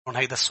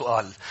هيدا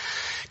السؤال.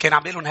 كان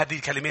عم بيقولون هذه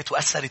الكلمات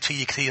وأثرت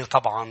فيه كثير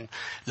طبعا.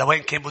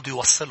 لوين كان بده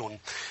يوصلهم؟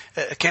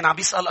 كان عم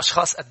بيسأل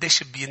أشخاص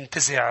قديش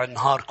بينتزع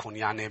نهاركم،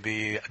 يعني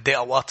بقدي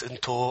أوقات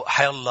أنتوا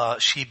حيالله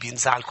شيء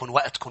بينزعلكم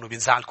وقتكم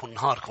وبينزعلكم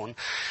نهاركم.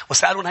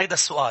 وسألون هيدا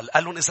السؤال،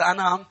 قالون إذا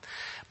أنا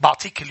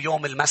بعطيك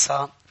اليوم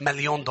المساء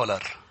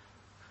 $1,000,000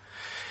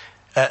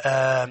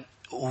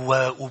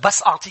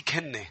 وبس أعطيك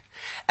هن،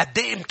 قد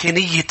ايه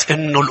إمكانية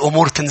إنه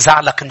الأمور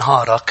تنزعلك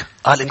نهارك؟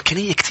 قال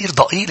إمكانية كتير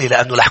ضئيلة،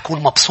 لأنه رح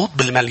أكون مبسوط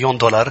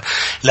 $1,000,000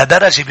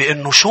 لدرجة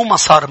بأنه شو ما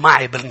صار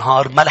معي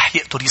بالنهار ما رح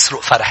يقدر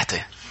يسرق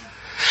فرحتي.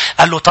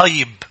 قال له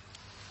طيب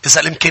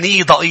إذا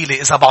الإمكانية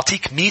ضئيلة، إذا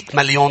بعطيك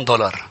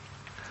 $100,000,000،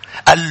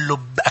 قال له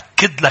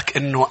بأكد لك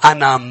إنه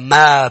أنا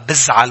ما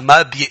بزعل،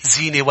 ما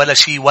بيأذيني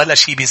ولا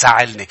شيء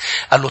بيزعلني.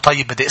 قال له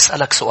طيب بدي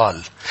أسألك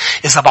سؤال،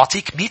 إذا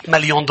بعطيك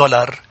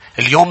 $100,000,000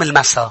 اليوم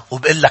المساء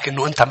وبقول لك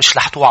إنه أنت مش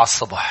رح توعى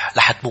الصبح،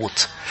 رح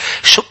تموت،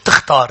 شو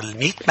بتختار،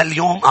 100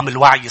 مليون أم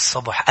الوعي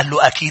الصبح؟ قال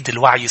له أكيد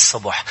الوعي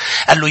الصبح.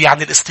 قال له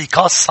يعني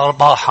الاستيقاظ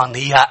صباحا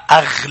هي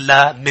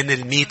أغلى من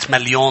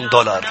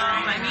 $100,000,000.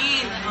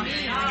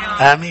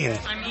 آمين.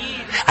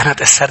 أنا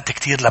تأثرت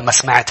كتير لما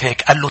سمعت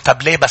هيك. قال له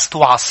طب ليه بس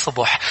توعى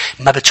الصبح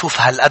ما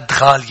بتشوف هالقد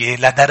غالية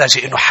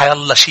لدرجة إنه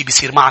حيالله شيء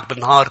بيصير معك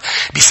بالنهار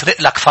بيسرق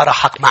لك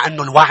فرحك، مع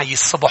إنه الوعي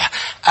الصبح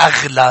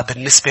أغلى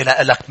بالنسبة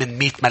لك من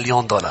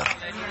 $100,000,000.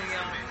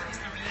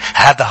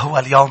 هذا هو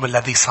اليوم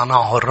الذي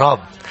صنعه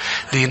الرب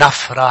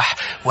لنفرح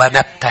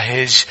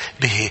ونبتهج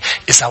به.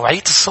 إذا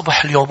وعيت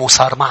الصبح اليوم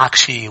وصار معك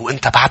شيء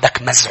وإنت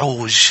بعدك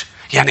مزعوج،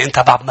 يعني إنت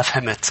بعد ما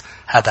فهمت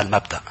هذا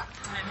المبدأ.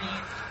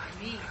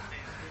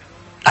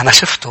 أنا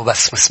شفته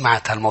بس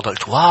سمعت هالموضوع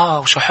قلت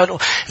واو شو حلو.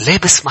 ليه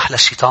بسمح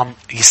للشيطان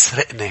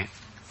يسرقني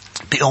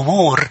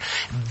بأمور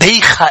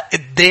بيخة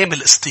قدام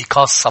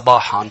الاستيقاظ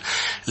صباحا؟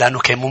 لأنه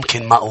كان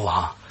ممكن ما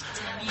أوعى.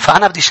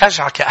 فأنا بدي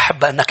شجعك يا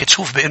أحبة أنك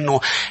تشوف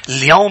بأنه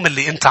اليوم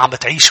اللي أنت عم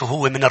بتعيشه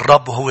هو من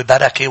الرب، وهو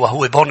بركة،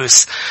 وهو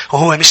بونس،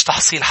 وهو مش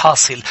تحصيل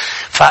حاصل.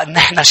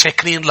 فنحن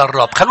شاكرين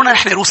للرب. خلونا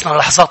نحن روسنا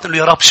لحظات نقول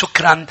يا رب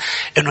شكرا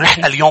أنه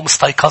نحن اليوم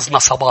استيقظنا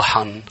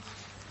صباحا،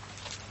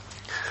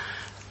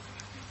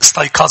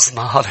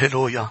 استيقظنا.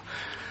 هاليلويا.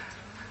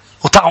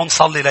 وتعالوا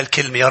نصلي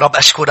للكلمة. يا رب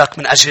أشكرك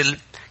من أجل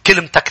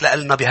كلمتك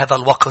لنا بهذا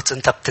الوقت.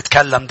 أنت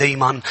بتتكلم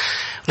دايما،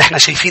 نحن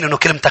شايفين أنه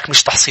كلمتك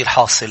مش تحصيل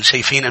حاصل،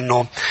 شايفين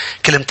أنه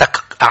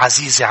كلمتك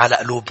عزيزة على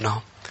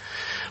قلوبنا،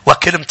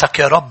 وكلمتك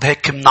يا رب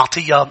هيك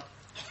منعطيها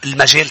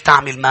المجال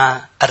تعمل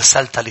ما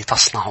أرسلت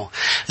لتصنعه.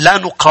 لا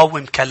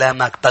نقاوم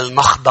كلامك بل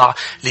نخضع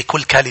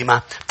لكل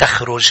كلمة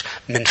تخرج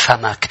من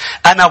فمك.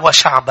 أنا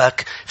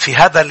وشعبك في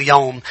هذا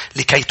اليوم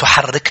لكي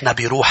تحركنا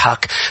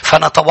بروحك،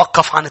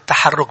 فنتوقف عن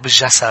التحرك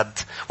بالجسد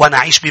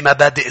ونعيش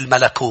بمبادئ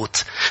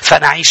الملكوت،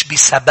 فنعيش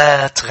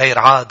بثبات غير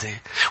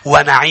عادي،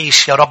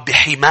 ونعيش يا رب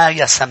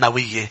حماية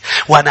سماوية،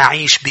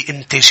 ونعيش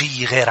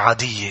بإنتاجية غير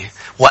عادية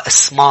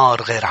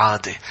وأثمار غير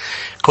عادية.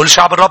 كل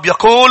شعب الرب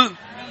يقول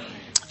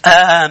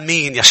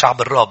آمين. يا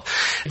شعب الرب،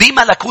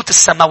 بملكوت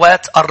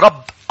السماوات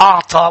الرب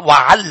أعطى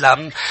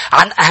وعلم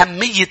عن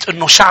أهمية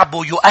أنه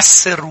شعبه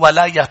يؤثر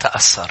ولا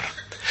يتأثر.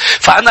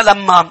 فأنا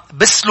لما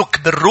بسلك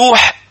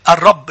بالروح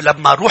الرب،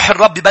 لما روح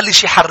الرب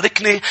يبلش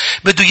يحركني،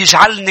 بده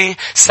يجعلني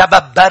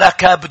سبب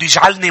بركة، بده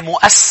يجعلني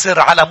مؤثر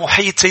على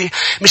محيطي.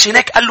 مش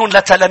هناك قال لهم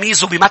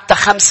لتلاميذه بمتى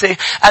 5،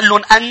 قال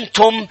لهم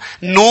أنتم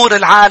نور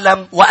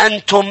العالم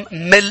وأنتم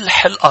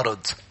ملح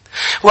الأرض.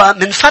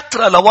 ومن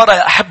فترة لورا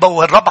يا أحبة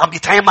والرب عم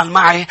يتعامل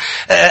معي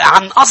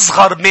عن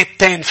أصغر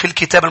مادتين في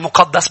الكتاب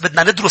المقدس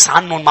بدنا ندرس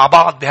عنهم مع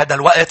بعض بهذا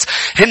الوقت.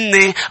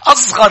 هن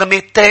أصغر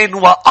مادتين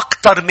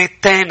وأكتر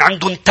مادتين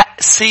عندهم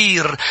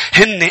تأثير،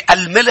 هن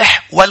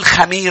الملح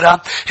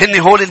والخميرة. هن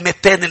هول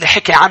المادتين اللي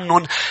حكي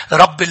عنهم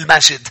رب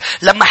المجد.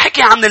 لما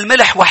حكي عن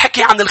الملح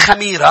وحكي عن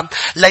الخميرة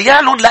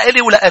ليعلن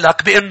لإلي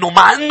ولإلك بأنه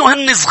مع أنه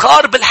هن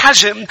صغار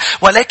بالحجم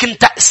ولكن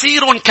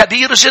تأثير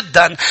كبير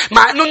جدا.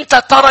 مع أنه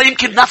أنت ترى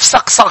يمكن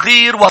نفسك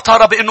صغير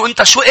وترى بأنه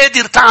أنت شو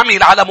قادر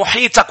تعمل على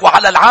محيطك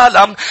وعلى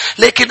العالم،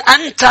 لكن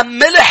أنت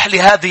ملح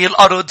لهذه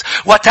الأرض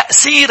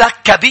وتأثيرك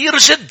كبير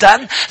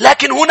جدا.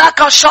 لكن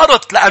هناك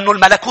شرط، لأنه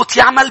الملكوت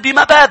يعمل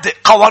بمبادئ،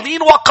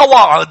 قوانين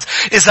وقواعد.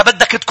 إذا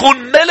بدك تكون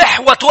ملح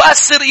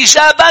وتؤثر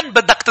إيجابا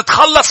بدك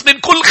تتخلص من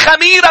كل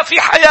خميرة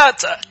في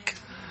حياتك.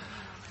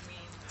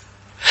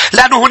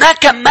 لأنه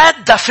هناك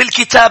مادة في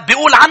الكتاب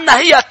بيقول عنها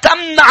هي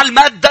تمنع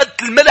المادة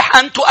الملح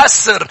أن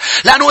تؤثر.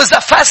 لأنه إذا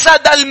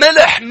فسد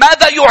الملح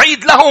ماذا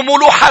يعيد له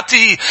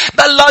ملوحتي؟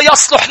 بل لا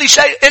يصلح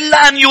لشيء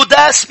إلا أن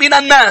يداس من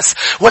الناس.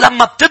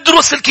 ولما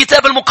بتدرس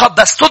الكتاب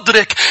المقدس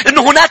تدرك أن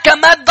هناك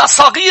مادة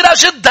صغيرة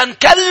جدا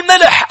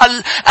كالملح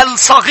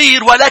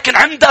الصغير، ولكن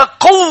عندها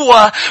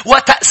قوة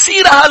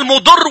وتأثيرها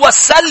المضر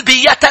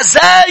والسلبي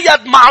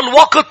يتزايد مع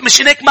الوقت.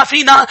 مش هيك ما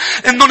فينا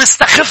أنه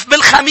نستخف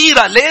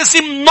بالخميرة،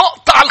 لازم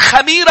نقطع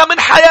الخميرة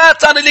من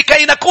حياتنا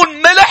لكي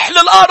نكون ملح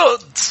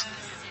للأرض.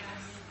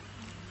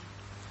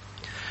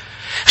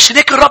 عشان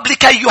هيك الرب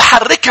لكي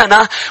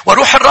يحركنا،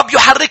 وروح الرب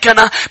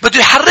يحركنا، بده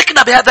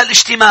يحركنا بهذا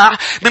الاجتماع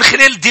من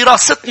خلال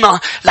دراستنا.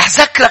 رح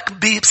ذكرك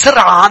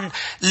بسرعة عن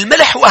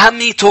الملح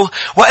وأهميته،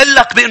 وأقول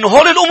لك بأنه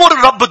هول الأمور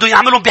الرب بده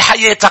يعملهم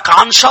بحياتك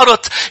عن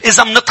شرط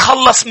إذا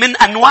منتخلص من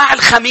أنواع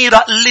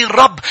الخميرة اللي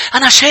الرب.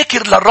 أنا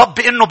شاكر للرب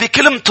بأنه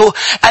بكلمته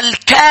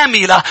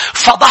الكاملة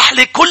فضح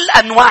لي كل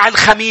أنواع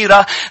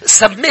الخميرة،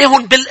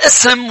 سميهم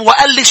بالاسم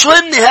وقال لي شو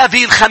هن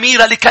هذه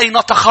الخميرة لكي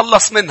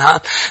نتخلص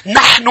منها.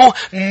 نحن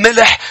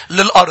ملح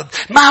للأرض.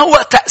 ما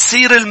هو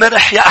تأثير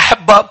الملح يا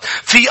أحبة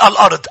في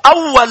الأرض؟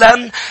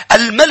 أولا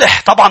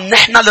الملح، طبعا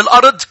نحن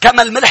للأرض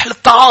كما الملح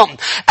للطعام.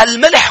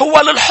 الملح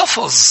هو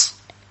للحفظ.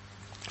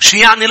 شو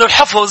يعني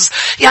للحفظ؟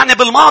 يعني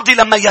بالماضي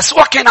لما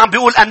يسوع كان عم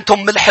بيقول أنتم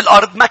ملح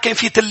الأرض ما كان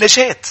في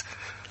تلجات.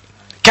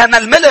 كان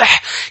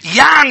الملح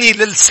يعني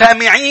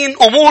للسامعين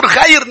أمور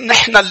غير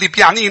نحن اللي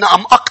بيعنينا،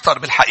 أم أكتر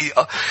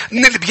بالحقيقة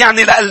من اللي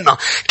بيعني لنا.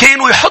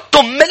 كانوا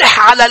يحطوا ملح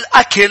على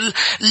الأكل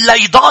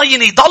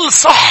يضل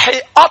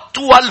صحي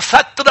أطول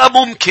فترة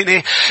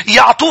ممكنة،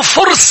 يعطوه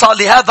فرصة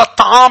لهذا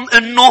الطعام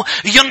أنه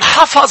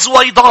ينحفظ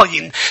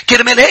ويضاين.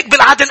 كرمال هيك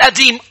بالعهد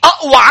القديم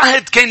أقوى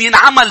عهد كان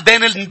ينعمل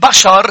بين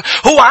البشر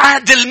هو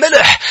عهد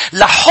الملح،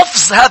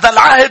 لحفظ هذا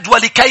العهد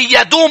ولكي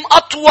يدوم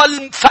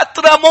أطول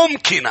فترة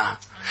ممكنة.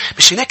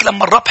 مش هناك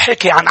لما الرب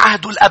حكي عن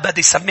عهده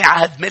الأبدي سميه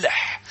عهد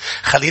ملح.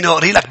 خليني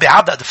أقري لك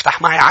بعدد،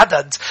 افتح معي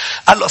عدد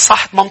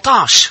الإصحاح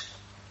 18.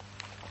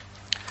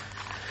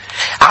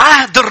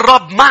 عهد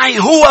الرب معي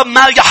هو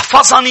ما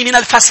يحفظني من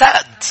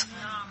الفساد.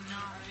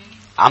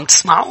 عم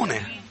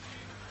تسمعوني؟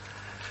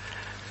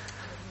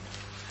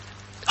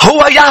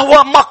 هو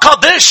يهوى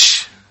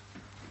مقدس.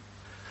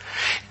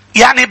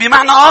 يعني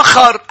بمعنى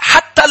آخر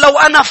حتى لو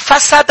أنا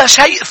فسد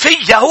شيء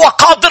فيا هو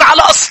قادر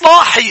على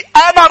إصلاحي.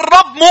 أنا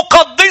الرب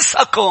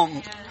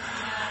مقدسكم.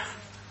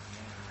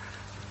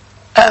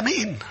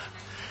 آمين.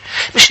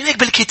 مش هيك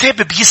بالكتاب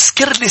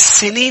بيذكر لي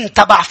السنين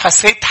تبع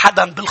فساد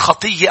حدا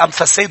بالخطية، أم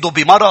فساده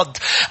بمرض،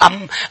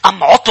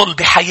 أم عطل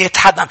بحياة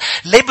حدا.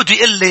 ليه بده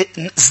يقول لي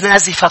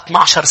نازفة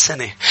 12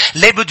 سنة؟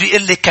 ليه بده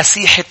يقول لي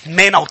كسيحة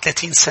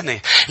 38 سنة؟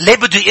 ليه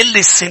بده يقول لي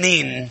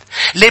السنين؟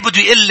 ليه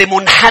بده يقول لي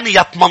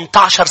منحنية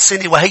 18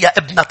 سنة وهي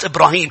ابنة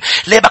إبراهيم؟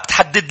 ليه بدك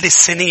تحدد لي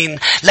السنين؟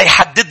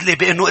 ليحدد لي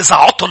بأنه إذا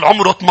عطل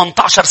عمره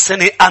 18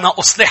 سنة أنا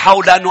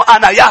أصلحه، لأنه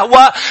أنا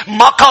يهوى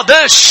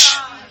مقدس.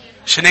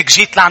 شنك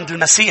جيت لعند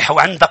المسيح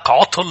وعندك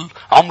عطل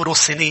عمره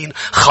سنين،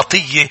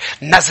 خطية،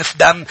 نزف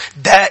دم،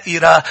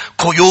 دائرة،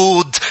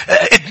 قيود،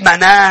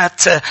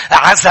 إدمانات،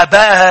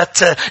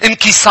 عذابات،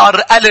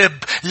 انكسار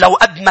قلب. لو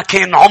قد ما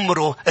كان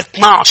عمره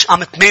 12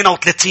 أم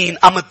 38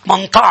 أم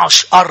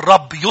 18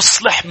 الرب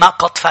يصلح ما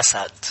قد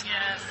فسد.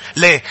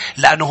 ليه؟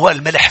 لأنه هو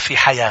الملح في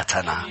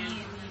حياتنا.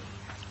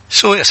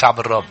 شو يا شعب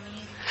الرب؟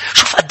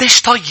 شوف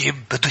قديش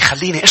طيب بده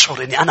يخليني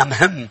أشعر أني أنا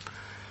مهم،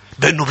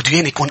 بأنه بده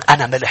يكون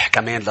أنا ملح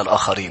كمان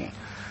للآخرين.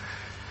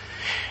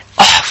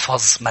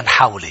 أحفظ من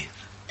حولي.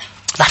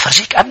 رح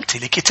فرجيك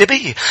أمثلة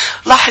كتابية.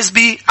 لاحظ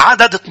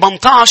بعدد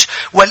 18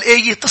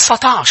 والآية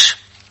 19.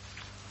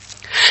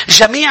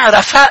 جميع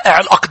رفائع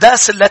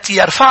الأقداس التي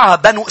يرفعها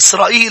بنو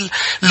إسرائيل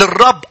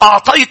للرب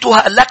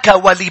أعطيتها لك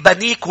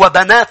ولبنيك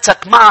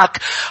وبناتك معك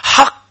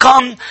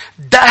حقا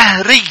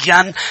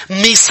دهريا.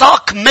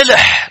 ميثاق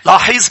ملح.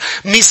 لاحظ،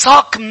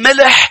 ميثاق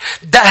ملح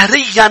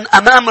دهريا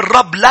أمام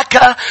الرب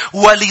لك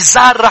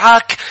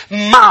ولزرعك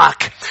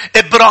معك.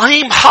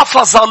 إبراهيم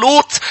حفظ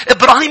لوط.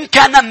 إبراهيم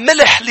كان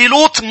ملح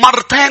للوط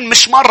مرتين،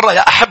 مش مرة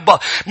يا أحبة،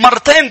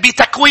 مرتين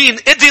بتكوين.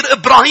 قدر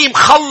إبراهيم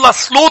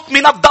خلص لوط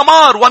من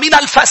الدمار ومن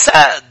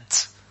الفساد.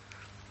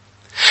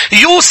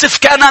 يوسف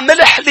كان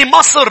ملح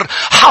لمصر،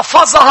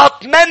 حفظها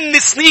 8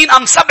 سنين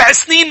أم 7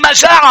 سنين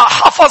مجاعة.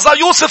 حفظ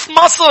يوسف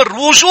مصر.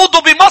 وجوده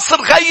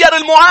بمصر غير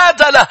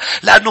المعادلة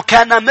لأنه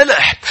كان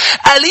ملح.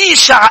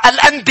 أليشع،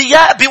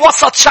 الأنبياء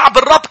بوسط شعب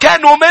الرب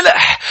كانوا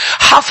ملح،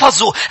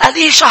 حفظوا.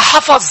 أليشع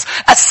حفظ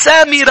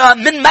السامرة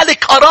من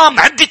ملك أرام.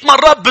 عدة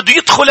مرات بده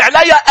يدخل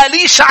عليها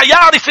أليشع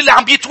يعرف اللي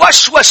عم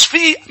بيتوشوش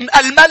فيه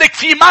الملك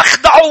في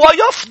مخدعه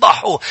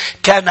ويفضحه.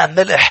 كان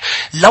ملح.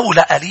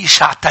 لولا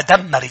أليشع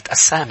تدمرت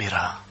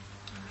السامرة.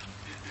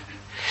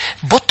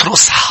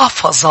 بطرس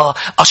حفظ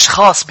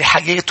أشخاص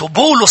بحياته.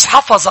 بولس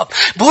حفظ.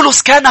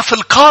 بولس كان في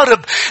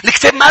القارب.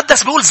 الكتاب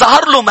المقدس بيقول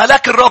ظهر له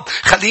ملاك الرب.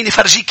 خليني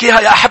فرجيك إياها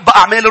يا أحبة.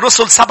 أعمال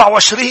الرسل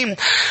 27.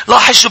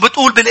 لاحظ شو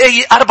بتقول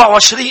بالآية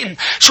 24.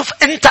 شوف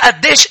أنت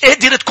قديش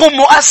قادر تكون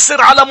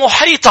مؤثر على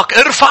محيطك.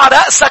 ارفع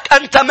رأسك،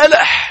 أنت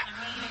ملح.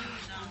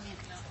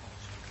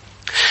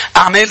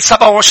 أعمال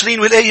 27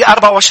 والآية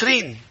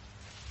 24.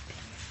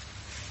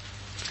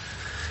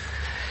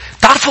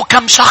 تعرفوا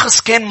كم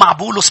شخص كان مع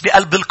بولس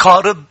بقلب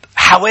القارب؟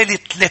 حوالي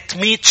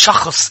 300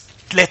 شخص.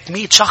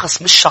 300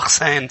 شخص، مش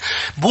شخصين.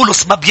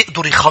 بولس ما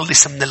بيقدر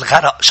يخلص من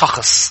الغرق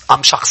شخص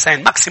أم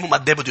شخصين، ماكسيموم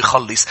قد ايه بده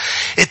يخلص.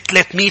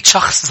 300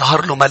 شخص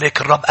ظهر له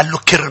ملاك الرب قال له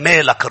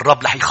كرمالك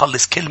الرب رح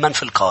يخلص كل من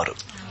في القارب.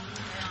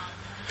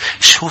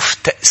 شوف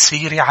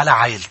تأثيري على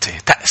عائلتي،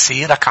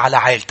 تأثيرك على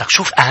عائلتك.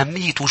 شوف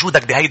أهمية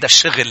وجودك بهيدا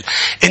الشغل.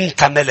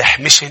 أنت ملح.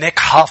 مش هناك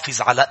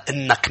حافظ على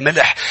أنك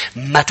ملح.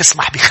 ما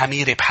تسمح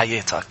بخميرة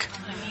بحياتك.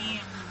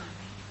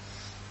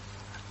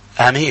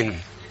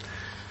 آمين.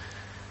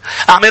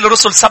 أعمال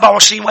الرسل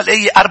 27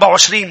 والآية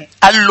 24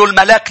 قال له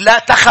الملاك: لا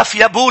تخف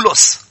يا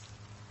بولس،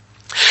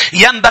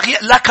 ينبغي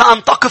لك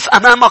أن تقف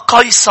أمام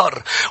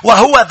قيصر،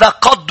 وهو ذا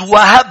قد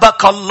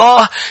وهبك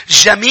الله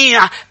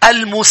جميع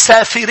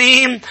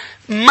المسافرين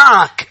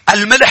معك.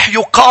 الملح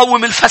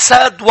يقاوم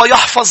الفساد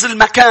ويحفظ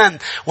المكان،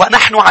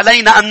 ونحن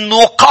علينا أن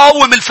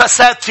نقاوم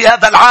الفساد في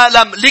هذا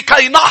العالم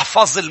لكي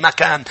نحفظ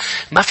المكان.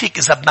 ما فيك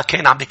إذا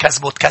بمكان عم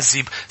بكذب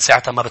وتكذب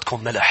ساعتها ما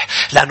بتكون ملح،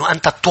 لأنه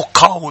أنت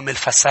تقاوم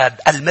الفساد.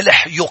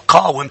 الملح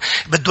يقاوم،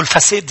 بده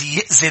الفساد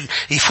يأزل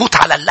يفوت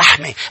على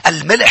اللحمة.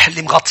 الملح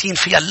اللي مغطين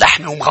فيها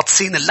اللحمة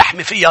ومغطين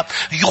اللحمة فيها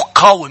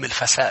يقاوم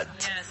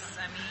الفساد.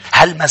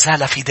 هل ما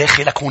زال في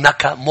داخلك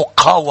هناك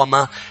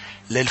مقاومة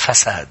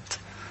للفساد؟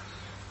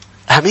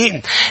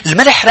 أمين.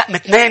 الملح رقم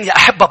 2 يا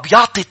أحبة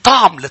بيعطي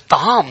طعم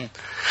للطعام.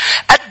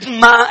 قد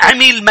ما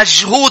عمل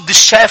مجهود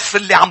الشيف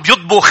اللي عم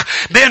يطبخ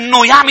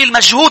بأنه يعمل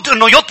مجهود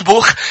أنه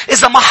يطبخ،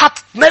 إذا ما حط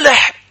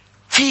ملح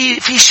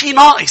في شيء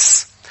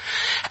ناقص.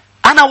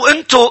 أنا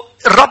وإنتو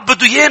الرب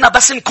بده إيانا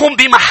بس نكون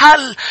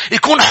بمحل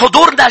يكون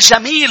حضورنا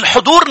جميل،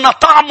 حضورنا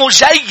طعمه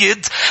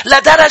جيد،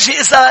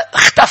 لدرجة إذا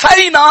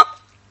اختفينا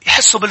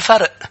يحسوا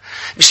بالفرق.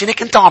 مش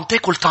هيك أنت عم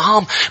تاكل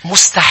طعام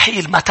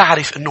مستحيل ما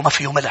تعرف أنه ما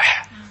فيه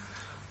ملح.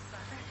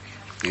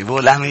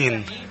 يقول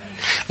آمين.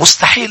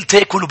 مستحيل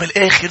تاكل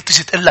وبالآخر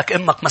تيجي تقول لك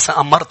أمك مثلا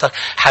أمرتك: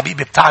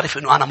 حبيبي بتعرف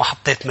إنه أنا ما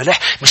حطيت ملح.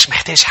 مش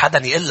محتاج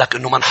حدا يقول لك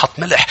إنه ما نحط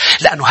ملح،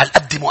 لأنه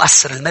هالقد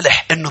مؤثر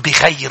الملح إنه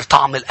بيغير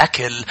طعم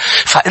الأكل.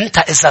 فأنت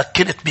إذا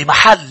كنت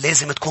بمحل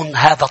لازم تكون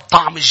هذا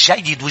الطعم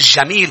الجيد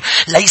والجميل،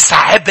 ليس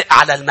عبء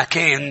على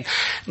المكان.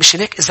 مش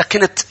هيك إذا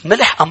كنت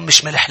ملح أم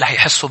مش ملح رح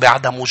يحسوا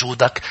بعدم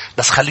وجودك،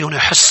 بس خليهم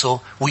يحسوا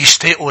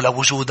ويشتاقوا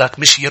لوجودك،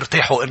 مش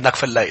يرتاحوا إنك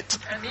في الليت.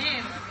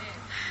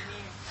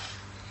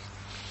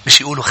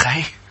 مش يقولوا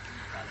خي،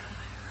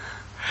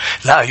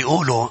 لا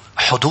يقولوا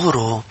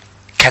حضوره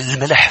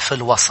كالملح في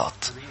الوسط.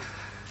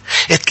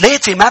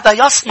 3 ماذا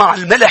يصنع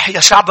الملح يا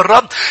شعب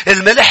الرب؟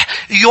 الملح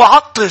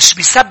يعطش،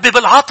 بيسبب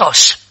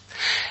العطش.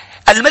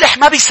 الملح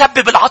ما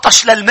بيسبب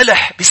العطش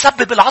للملح،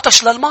 بيسبب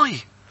العطش للمي.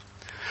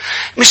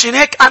 مش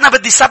هناك أنا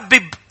بدي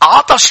سبب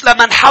عطش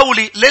لمن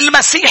حولي،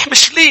 للمسيح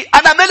مش لي.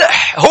 أنا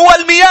ملح، هو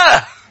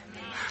المياه.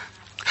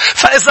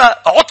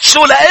 فإذا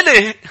عطشوا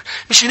لإلي،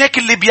 مش هناك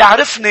اللي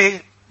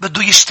بيعرفني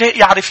بده يشتاق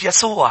يعرف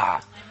يسوع.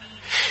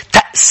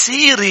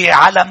 تأثيري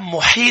على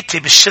محيطي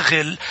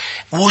بالشغل،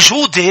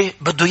 وجودي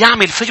بده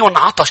يعمل فيهم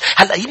عطش.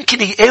 هلأ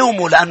يمكن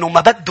يقاوموا لأنه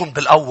ما بدهم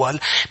بالأول،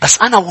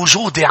 بس أنا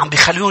وجودي عم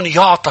بيخليهم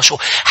يعطشوا،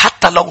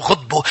 حتى لو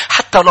غضبوا،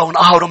 حتى لو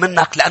انقهروا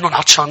منك، لأنهم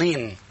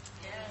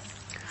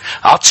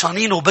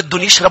عطشانين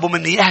وبدهم يشربوا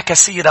من مياه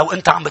كثيرة،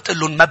 وانت عم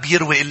بتقلهم ما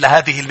بيروي إلا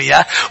هذه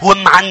المياه،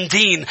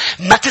 ومعندين.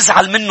 ما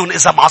تزعل منهم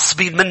إذا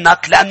معصبين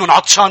منك، لأنهم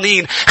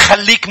عطشانين.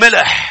 خليك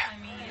ملح.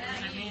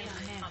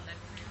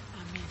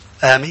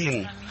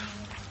 آمين.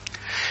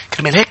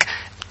 كرمال هيك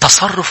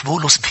تصرف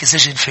بولس في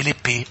سجن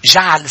فيليبي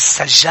جعل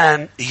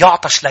السجان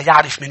يعطش لا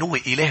يعرف من هو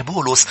إله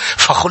بولس،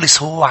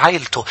 فخلص هو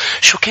وعائلته.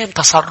 شو كان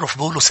تصرف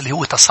بولس اللي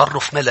هو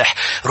تصرف ملح؟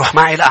 روح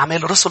معي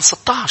لأعمال الرسل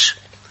 16.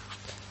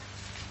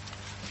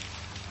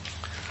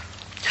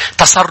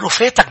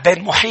 تصرفاتك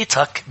بين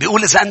محيطك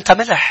بيقول إذا أنت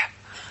ملح.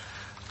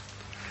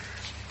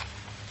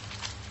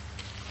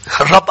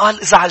 الرب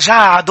قال إذا جاء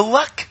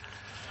عدوك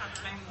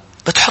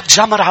بتحط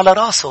جمر على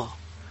راسه،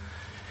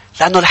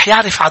 لأنه رح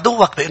يعرف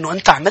عدوك بأنه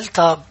أنت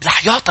عملتها،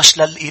 رح يعطش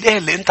للإله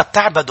اللي أنت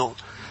بتعبده،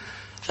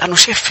 لأنه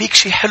شاف فيك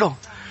شيء حلو.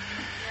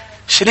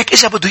 شنك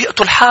إجا بده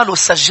يقتل حاله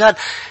السجان.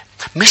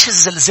 مش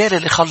الزلزال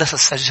اللي خلص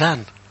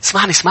السجان.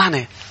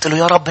 اسمعني. قلت له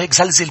يا رب هيك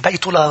زلزل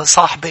بيته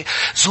لصاحبي،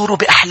 زوره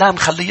بأحلام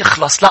خليه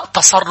يخلص. لا،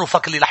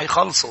 تصرفك اللي رح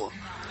يخلصه.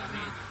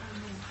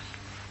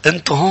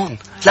 انتوا هون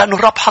لأنه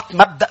الرب حط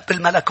مبدأ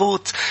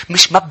بالملكوت،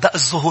 مش مبدأ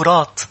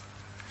الظهورات.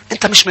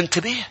 انت مش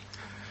منتبه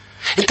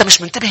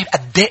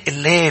بأداء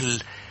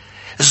الليل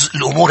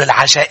الأمور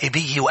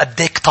العجائبية،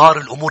 وقديك طار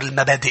الأمور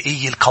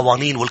المبادئية،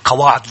 القوانين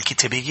والقواعد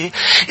الكتابية.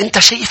 أنت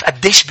شايف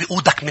قديش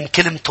بيقودك من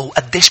كلمته،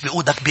 وقديش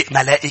بيقودك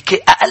بملائكة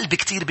أقل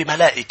بكتير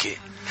بملائكة.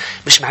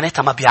 مش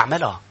معناتها ما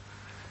بيعملها،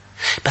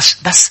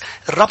 بس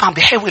الرب عم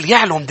بيحاول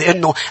يعلم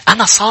بأنه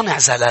أنا صانع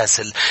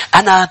زلازل،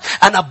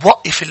 أنا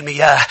بوقف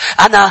المياه،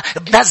 أنا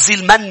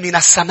بنزل من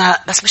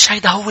السماء. بس مش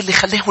هيدا هو اللي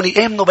خليهم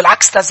يآمنوا،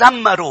 بالعكس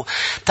تذمروا.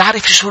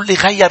 تعرف شو اللي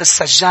غير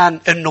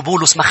السجان؟ إنه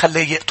بولس ما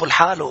خليه يقتل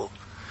حاله،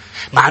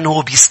 مع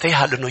أنه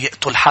بيستاهل أنه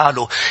يقتل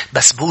حاله.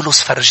 بس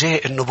بولس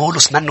فرجاه أنه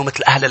بولس منه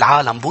مثل أهل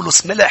العالم،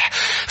 بولس ملح.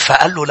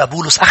 فقال له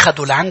لبولس،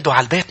 أخده لعنده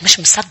على البيت، مش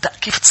مصدق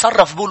كيف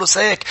تصرف بولس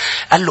هيك.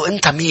 قال له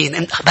أنت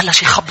مين؟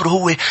 بلش يخبره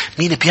هو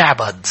مين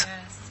بيعبد.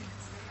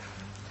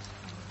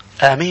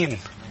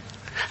 آمين.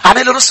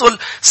 أعمال الرسل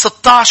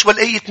 16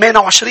 والآية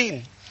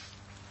 28.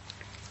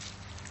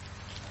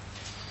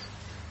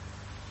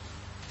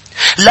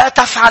 لا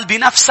تفعل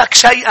بنفسك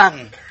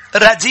شيئا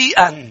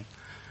رديئا،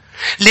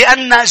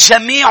 لأن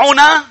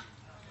جميعنا،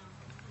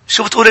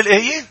 شو بتقول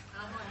الآية؟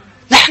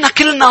 نحن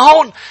كلنا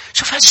هون.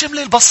 شوف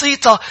هالجملة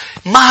البسيطة.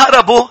 ما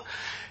هربوا،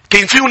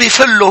 كان فيهم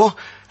يفلوا.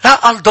 لا،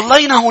 قال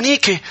ضلينا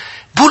هونيك.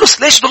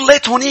 بولس ليش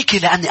ضليت هونيك؟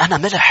 لأني أنا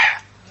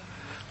ملح.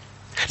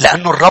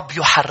 لأنه الرب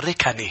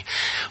يحركني.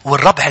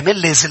 والرب عمل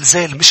لي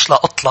زلزال مش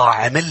لأطلع،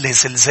 عمل لي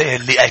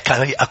زلزال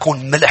لكي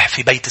أكون ملح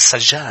في بيت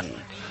السجان.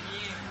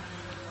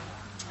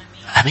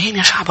 أمين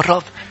يا شعب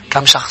الرب.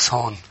 كم شخص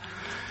هون؟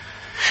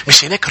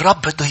 مش هناك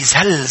الرب بده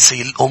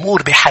يزلزل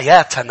الأمور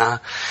بحياتنا،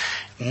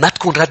 ما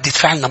تكون ردة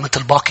فعلنا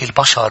مثل باقي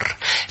البشر.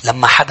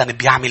 لما حدا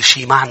بيعمل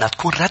شيء معنا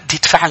تكون ردة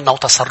فعلنا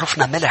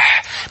وتصرفنا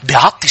ملح،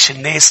 بيعطش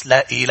الناس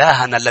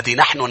لإلهنا الذي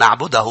نحن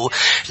نعبده،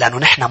 لأنه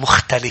نحن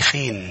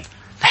مختلفين،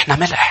 نحن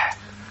ملح.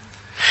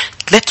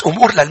 3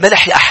 أمور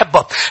للملح يا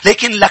أحبة.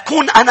 لكن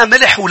لكون أنا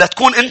ملح ولا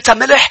تكون أنت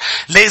ملح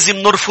لازم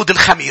نرفض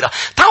الخميرة.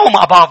 تعالوا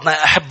مع بعضنا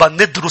يا أحبة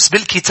ندرس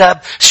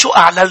بالكتاب شو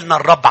أعللنا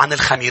الرب عن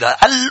الخميرة.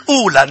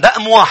 الأولى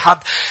رقم 1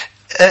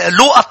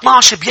 لوقا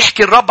 12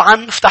 بيحكي الرب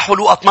عن، افتحوا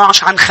لوقا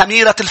 12، عن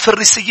خميرة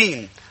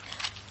الفريسيين.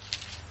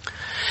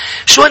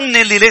 شو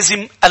اللي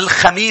لازم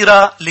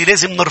الخميرة اللي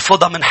لازم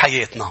نرفضها من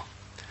حياتنا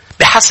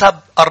بحسب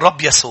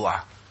الرب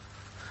يسوع؟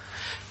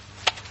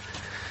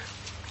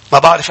 ما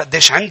بعرف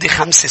قديش عندي،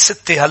 5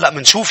 6 هلأ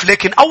منشوف.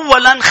 لكن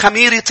أولا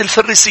خميرة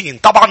الفريسيين.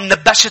 طبعا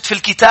نبشت في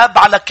الكتاب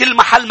على كل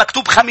محل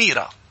مكتوب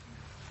خميرة.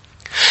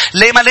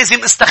 ليه ما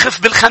لازم استخف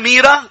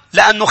بالخميرة؟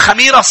 لأنه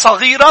خميرة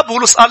صغيرة،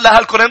 بولس قال لها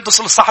الكورنثوس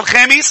الإصحاح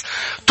 5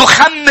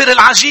 تخمر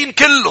العجين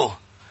كله.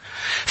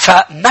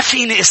 فما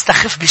فيني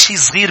استخف بشيء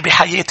صغير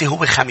بحياتي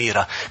هو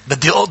خميرة،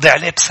 بدي أقضي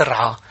عليه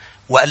بسرعة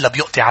وإلا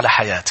بيقضي على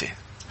حياتي.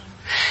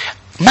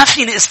 ما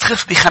فيني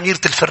استخف بخميرة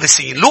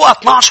الفريسيين. لوقا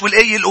 12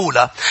 والآية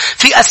الأولى: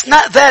 في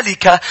أثناء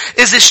ذلك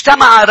إذ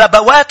اجتمع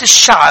ربوات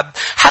الشعب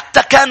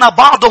حتى كان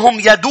بعضهم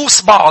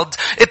يدوس بعض،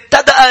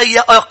 ابتدأ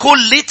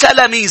يقول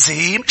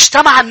لتلاميذه،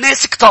 اجتمع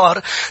الناس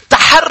كتار،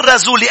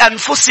 تحرزوا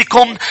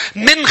لأنفسكم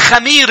من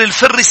خمير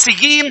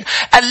الفريسيين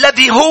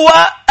الذي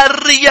هو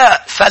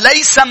الرياء،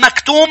 فليس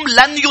مكتوم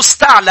لن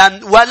يستعلن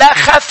ولا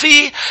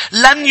خفي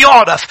لن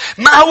يعرف.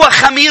 ما هو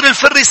خمير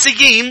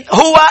الفريسيين؟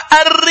 هو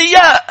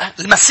الرياء.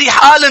 المسيح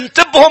قال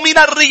انتبهوا من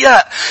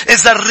الرياء.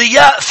 إذا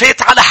الرياء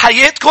فات على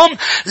حياتكم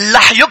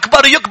رح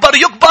يكبر يكبر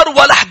يكبر،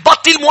 ورح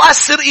بطل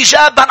مؤثر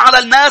إيجابا على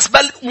الناس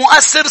بل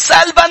مؤثر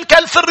سلبا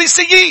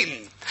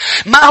كالفريسيين.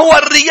 ما هو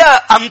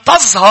الرياء؟ أن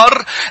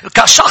تظهر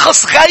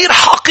كشخص غير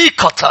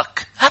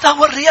حقيقتك. هذا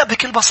هو الرياء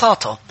بكل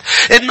بساطة.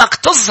 إنك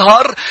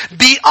تظهر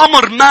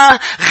بأمر ما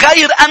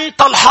غير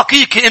أنت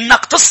الحقيقي.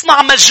 إنك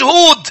تصنع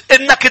مجهود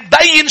إنك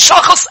تبين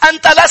شخص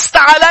أنت لست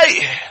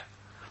عليه.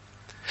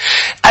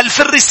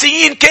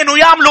 الفريسيين كانوا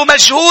يعملوا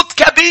مجهود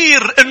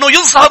كبير انه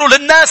يظهروا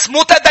للناس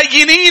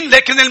متدينين،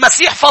 لكن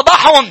المسيح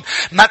فضحهم.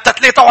 متى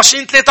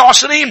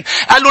 23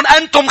 قال لهم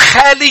انتم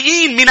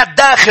خاليين من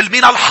الداخل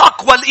من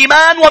الحق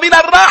والايمان ومن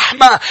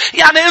الرحمة.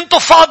 يعني انتم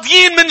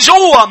فاضيين من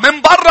جوا،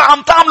 من برا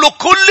عم تعملوا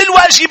كل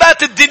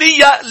الواجبات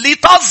الدينية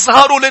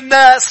لتظهروا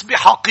للناس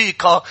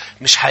بحقيقة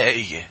مش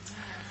حقيقية.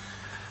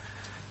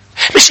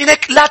 مش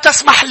هناك لا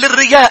تسمح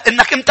للرياء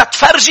انك انت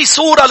تفرجي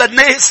صورة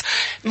للناس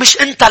مش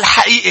انت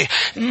الحقيقي.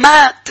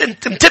 ما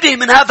تنتبه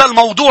من هذا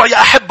الموضوع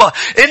يا احبة.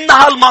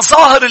 انها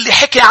المظاهر اللي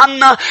حكي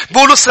عنها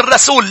بولس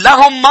الرسول،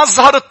 لهم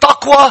مظهر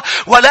التقوى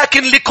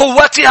ولكن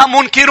لقوتها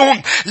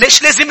منكرون.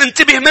 ليش لازم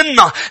انتبه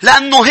منها؟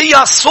 لانه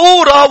هي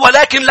صورة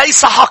ولكن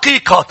ليس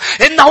حقيقة.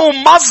 انه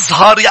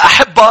مظهر يا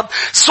احبة،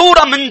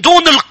 صورة من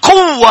دون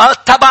القوة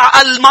تبع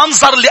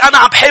المنظر اللي انا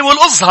عم بحاول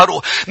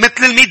اظهره.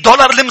 مثل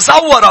 $100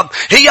 المزورة،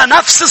 هي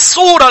نفس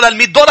الصورة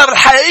 $100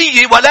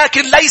 الحقيقية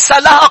ولكن ليس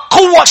لها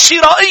قوة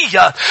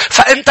شرائية.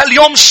 فأنت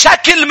اليوم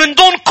شكل من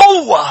دون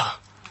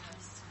قوة.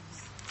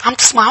 عم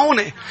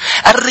تسمعوني؟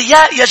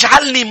 الرياء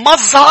يجعلني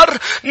مظهر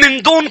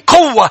من دون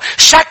قوة،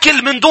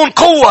 شكل من دون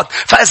قوة.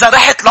 فإذا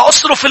رحت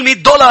لأصرف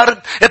 $100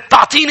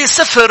 بتعطيني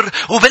 0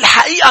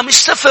 وبالحقيقة مش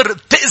 0،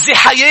 بتأذي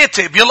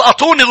حياتي.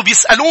 بيلقطوني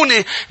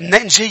وبيسألوني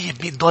منين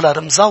جايب $100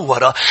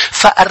 مزورة.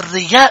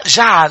 فالرياء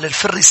جعل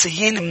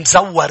الفريسيين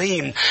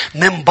مزورين،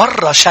 من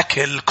برا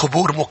شكل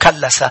قبور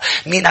مكلسة،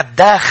 من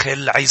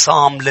الداخل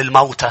عظام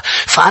للموتى.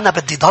 فأنا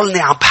بدي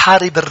ضلني عم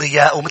بحارب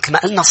الرياء، ومثل ما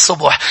قلنا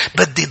الصبح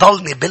بدي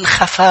ضلني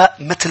بالخفاء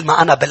مثل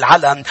ما أنا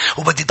بالعلن،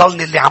 وبدي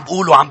ضلني اللي عم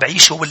بقوله عم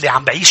بعيشه واللي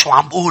عم بعيشه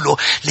عم بقوله،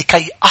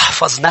 لكي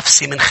أحفظ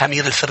نفسي من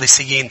خمير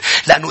الفريسيين.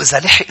 لأنه إذا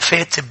لحق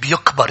فات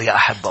بيكبر يا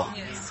أحبة.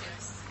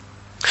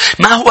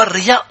 ما هو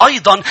الرياء؟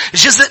 أيضا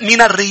جزء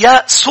من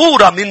الرياء،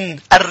 صورة من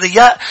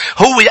الرياء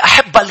هو يا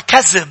أحبة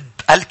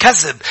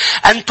الكذب.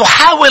 أن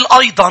تحاول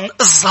أيضا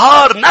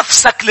إظهار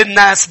نفسك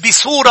للناس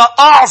بصورة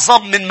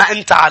أعظم من ما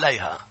أنت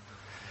عليها،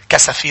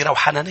 كسفيرة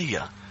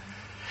وحنانية.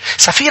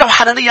 سفيرة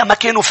وحنانية ما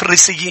كانوا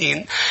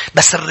فريسيين،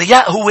 بس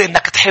الرياء هو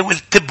انك تحاول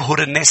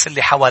تبهر الناس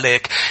اللي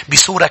حواليك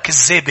بصورة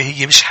كذابة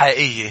هي مش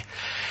حقيقية.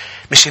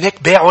 مش هناك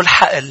باعوا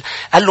الحقل.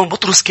 قال لهم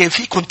بطرس كان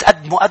فيكم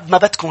تقدموا قد ما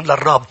بدكم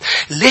للرب.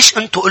 ليش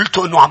انتوا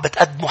قلتوا انه عم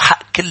بتقدموا حق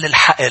كل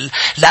الحقل؟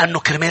 لانه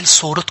كرمال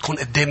صورتكم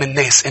قدام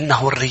الناس.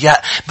 انه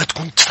الرياء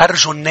بدكم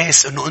تفرجوا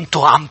الناس انه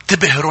انتوا عم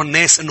تبهروا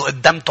الناس انه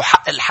قدمتوا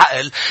حق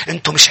الحقل.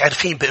 انتوا مش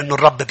عارفين بانه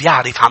الرب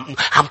بيعرف.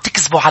 عم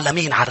تكذبوا على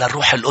مين؟ على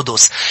الروح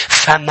القدس.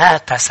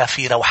 فمات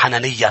سفيرة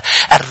وحنانية.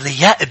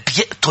 الرياء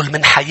بيقتل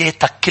من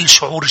حياتك كل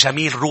شعور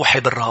جميل روحي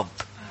بالرب.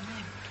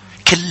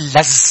 كل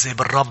لذة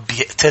بالرب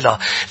يقتلها،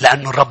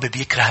 لأنه الرب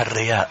بيكره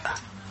الرياء.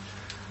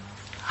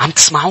 عم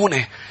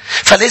تسمعوني؟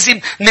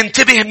 فلازم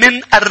ننتبه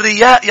من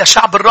الرياء يا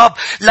شعب الرب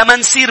لما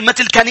نصير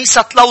مثل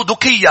كنيسة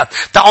لودقية.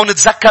 تعالوا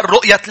نتذكر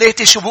رؤية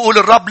 3 شو بيقول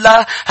الرب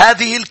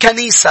لهذه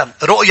الكنيسة.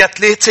 رؤية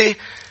 3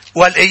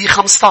 والآية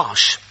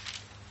 15.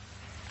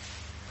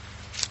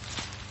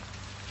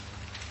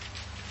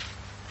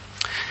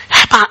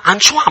 عن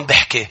شو عم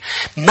بحكي؟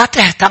 ما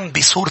تهتم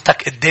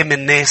بصورتك قدام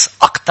الناس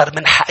أكتر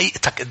من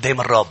حقيقتك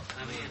قدام الرب.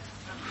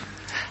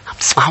 عم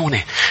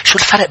تسمعوني؟ شو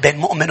الفرق بين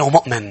مؤمن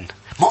ومؤمن؟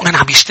 مؤمن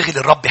عم يشتغل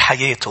الرب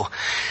بحياته،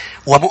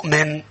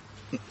 ومؤمن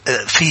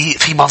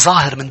في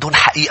مظاهر من دون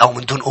حقيقة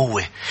ومن دون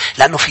قوة.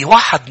 لأنه في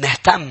واحد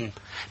مهتم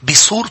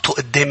بصورته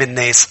قدام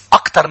الناس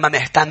أكتر ما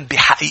مهتم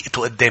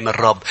بحقيقته قدام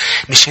الرب.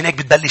 مش هناك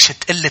بتبلش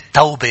تقل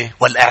التوبة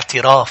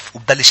والاعتراف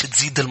وبتبلش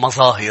تزيد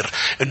المظاهر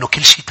إنه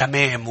كل شيء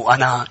تمام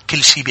وأنا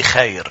كل شيء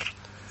بخير.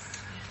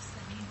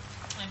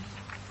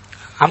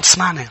 عم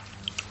تسمعني؟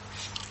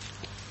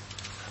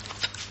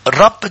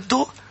 الرب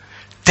بده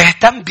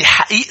تهتم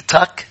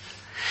بحقيقتك.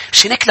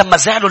 شنك لما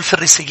زعلوا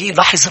الفريسيين،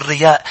 لاحظ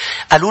الرياء،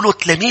 قالوا له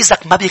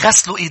تلاميذك ما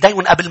بيغسلوا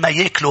ايديهم قبل ما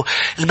ياكلوا.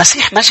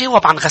 المسيح ما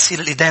جاوب عن غسيل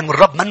الايدين.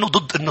 الرب منه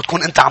ضد انه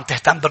تكون انت عم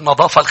تهتم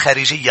بالنظافة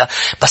الخارجية،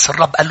 بس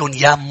الرب قال لهم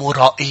يا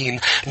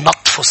مرائين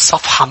نطفوا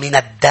الصفحة من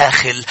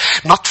الداخل،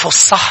 نطفوا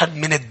الصحن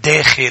من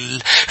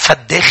الداخل،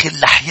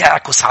 فالداخل رح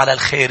يعكس على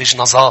الخارج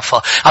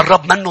نظافة.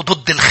 الرب منه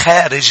ضد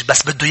الخارج،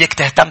 بس بده اياك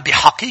تهتم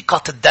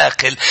بحقيقة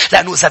الداخل،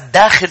 لانه اذا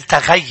الداخل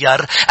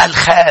تغير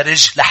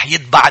الخارج رح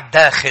يتبع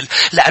الداخل.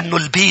 لانه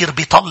البير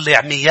بيطلع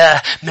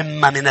مياه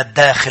مما من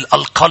الداخل.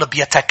 القلب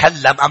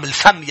يتكلم أم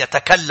الفم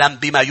يتكلم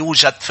بما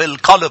يوجد في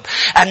القلب.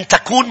 أن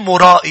تكون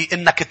مرائي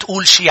إنك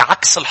تقول شيء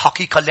عكس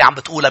الحقيقة اللي عم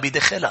بتقولها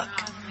بداخلك.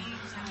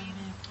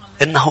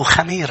 إنه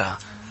خميرة،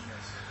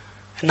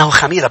 إنه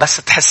خميرة. بس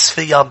تحس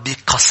فيها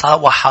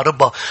بقساوة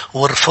حاربها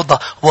وارفضها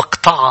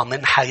واقطعها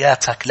من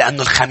حياتك،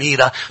 لأن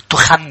الخميرة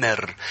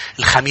تخمر.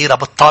 الخميرة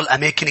بتطال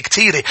أماكن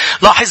كتيرة.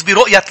 لاحظ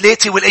برؤية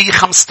 3 والآية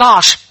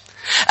 15.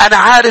 أنا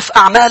عارف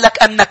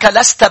أعمالك أنك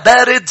لست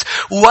بارد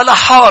ولا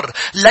حار.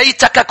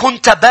 ليتك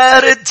كنت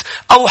بارد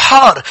أو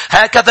حار.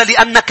 هكذا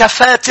لأنك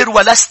فاتر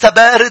ولست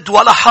بارد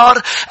ولا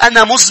حار،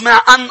 أنا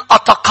مزمع أن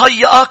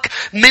أتقيأك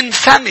من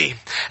فمي.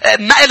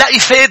 ما إلى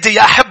إفادة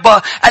يا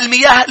أحبة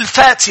المياه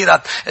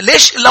الفاترة.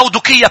 ليش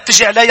لودقية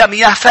بتجي عليها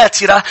مياه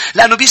فاترة؟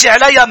 لأنه بيجي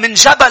عليها من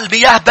جبل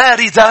مياه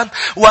باردة،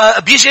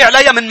 وبيجي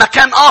عليها من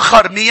مكان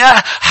آخر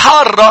مياه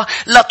حارة.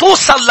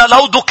 لتوصل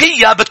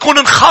للودقية بتكون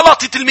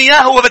انخلطت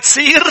المياه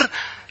وبتصير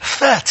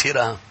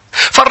فاترة.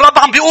 فالرب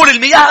عم بيقول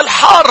المياه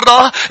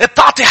الحارة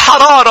بتعطي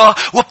حرارة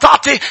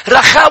وبتعطي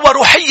رخاوة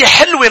روحية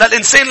حلوة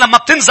للإنسان لما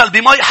بتنزل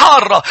بمي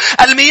حارة.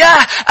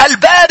 المياه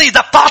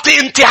الباردة بتعطي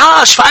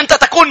انتعاش، فأنت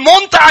تكون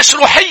منتعش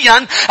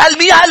روحيا.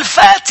 المياه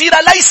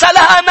الفاترة ليس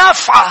لها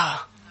نفع.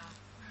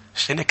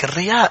 شنك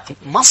الرياء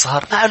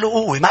مظهر ما له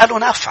قوة ما له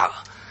نفع.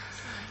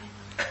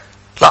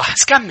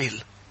 لاحظ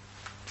كمل.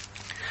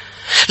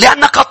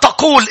 لأنك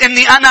تقول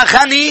إني أنا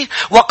غني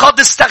وقد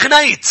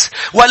استغنيت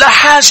ولا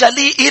حاجة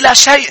لي إلى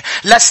شيء.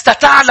 لست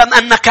تعلم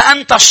أنك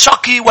أنت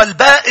الشقي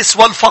والبائس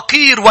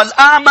والفقير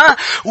والأعمى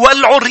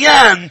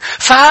والعريان.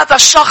 فهذا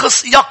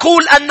الشخص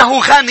يقول أنه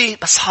غني،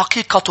 بس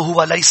حقيقته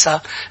هو ليس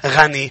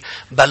غني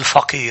بل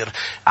فقير.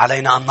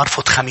 علينا أن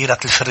نرفض خميرة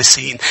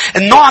الفريسيين.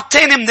 النوع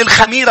الثاني من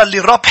الخميرة اللي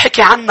الرب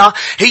حكي عنها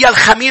هي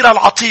الخميرة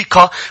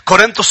العتيقة.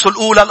 كورنثوس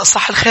الأولى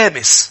الإصحاح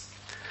 5.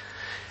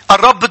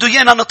 الرب بده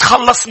إيانا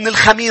نتخلص من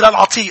الخميرة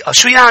العتيقة.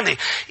 شو يعني؟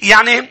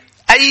 يعني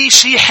أي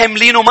شيء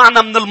حملينه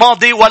معنا من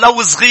الماضي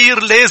ولو صغير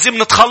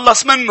لازم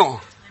نتخلص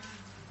منه.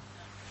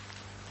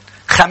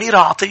 خميرة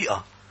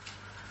عتيقة.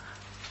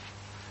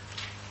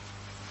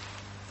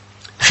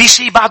 في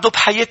شيء بعده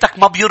بحياتك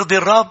ما بيرضي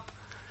الرب،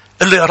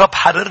 قل له يا رب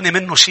حررني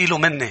منه، شيله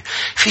مني.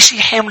 في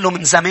شيء حامله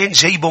من زمان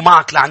جايبه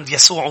معك لعند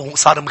يسوع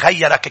وصار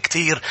مغيرك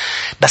كتير،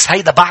 بس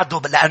هيدا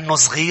بعده لأنه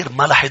صغير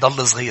ما رح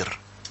يضل صغير.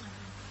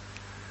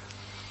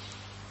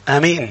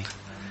 آمين.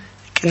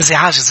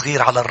 انزعاج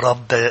صغير على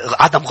الرب،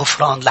 عدم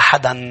غفران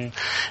لحدا،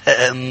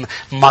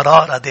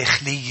 مرارة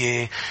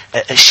داخلية،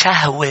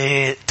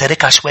 شهوة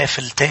تركها شوي في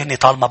التاني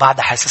طالما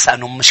بعدها حاسسها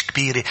أنه مش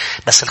كبيرة.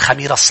 بس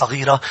الخميرة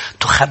الصغيرة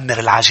تخمر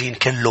العجين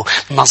كله.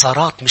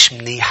 نظرات مش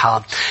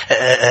منيحة،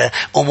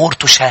 أمور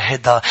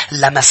تشاهدها،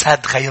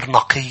 لمسات غير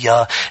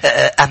نقية،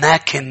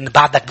 أماكن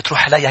بعدك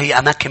بتروح عليها هي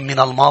أماكن من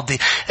الماضي.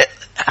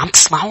 عم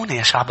تسمعوني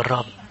يا شعب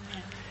الرب؟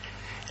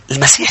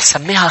 المسيح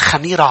سميها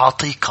خميرة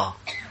عتيقة،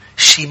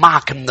 شيء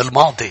معك من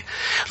الماضي.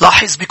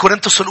 لاحظ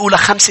بكورنثوس الأولى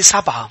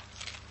 5:7.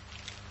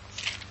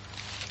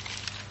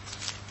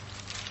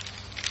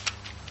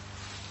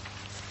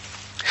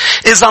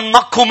 إذا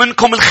نقوا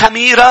منكم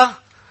الخميرة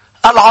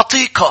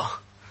العتيقة.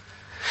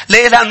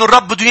 ليه؟ لأن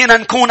الرب بده إيانا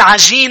نكون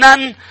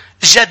عجينا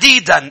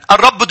جديدا.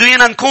 الرب بده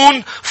إيانا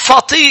نكون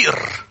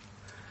فطير.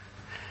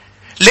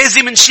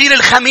 لازم نشيل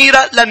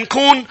الخميرة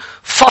لنكون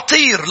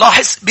فطير.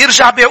 لاحظ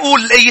بيرجع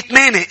بيقول الآية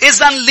 8: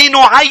 إذا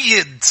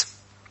لنعيد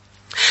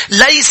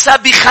ليس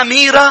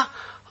بخميرة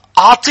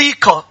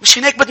عتيقة. مش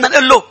هناك بدنا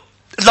نقول له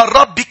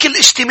للرب بكل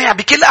اجتماع،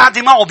 بكل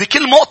قعدة معه،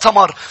 بكل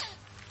مؤتمر.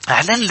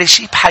 اعلن لي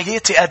شيء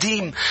بحياتي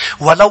قديم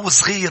ولو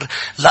صغير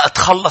لا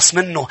اتخلص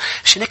منه.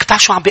 عشان هيك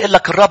تعال شو عم بيقول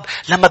لك الرب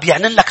لما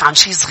بيعلن لك عن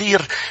شيء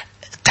صغير،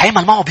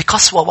 تعامل معه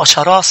بقسوة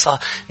وشراسة.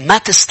 ما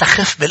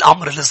تستخف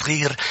بالأمر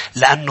الصغير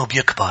لأنه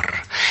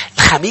بيكبر.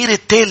 الخميرة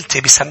الثالثة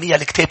بيسميها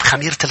الكتاب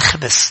خميرة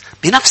الخبز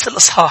بنفس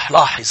الإصحاح.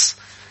 لاحظ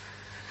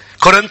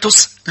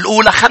كورنثوس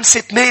الأولى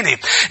 5:8.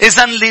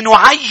 إذن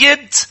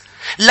لنعيد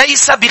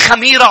ليس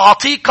بخميرة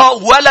عتيقة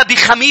ولا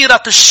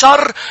بخميرة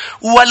الشر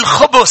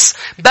والخبث،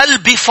 بل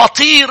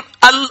بفطير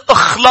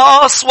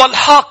الإخلاص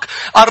والحق.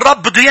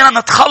 الرب بدنا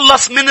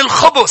نتخلص من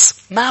الخبث.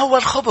 ما هو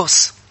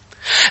الخبث؟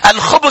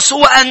 الخبث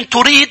هو أن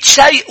تريد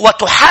شيء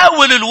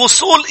وتحاول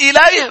الوصول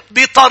إليه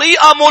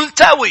بطريقة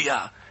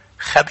ملتوية.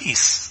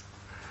 خبيث.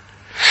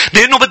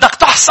 لأنه بدك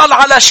تحصل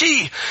على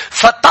شيء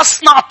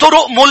فتصنع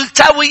طرق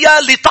ملتوية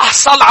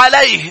لتحصل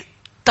عليه.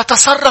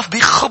 تتصرف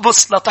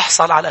بخبث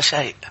لتحصل على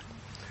شيء.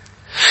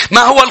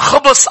 ما هو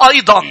الخبث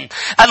أيضا؟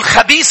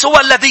 الخبيث هو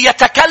الذي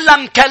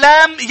يتكلم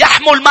كلام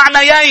يحمل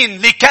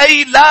معنيين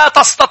لكي لا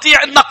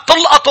تستطيع أنك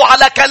تلقطه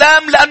على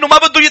كلام، لأنه ما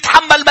بده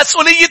يتحمل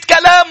مسؤولية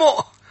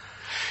كلامه.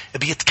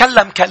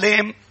 بيتكلم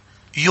كلام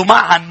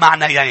يمعن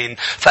معنيين.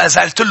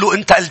 فإذا قلت له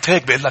أنت قلت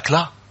هيك بيقول لك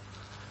لا،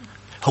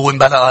 هو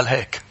مبلا قال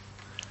هيك،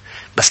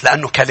 بس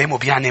لأنه كلامه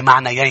بيعني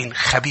معنيين.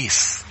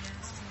 خبيث.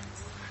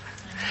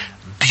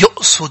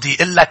 بيقصد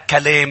يقول لك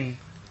كلام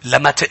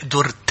لما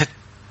تقدر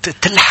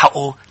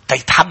تلحقه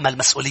تيتحمل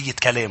مسؤولية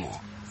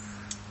كلامه.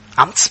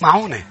 عم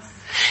تسمعوني؟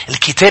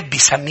 الكتاب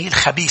بيسميه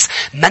الخبيث.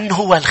 من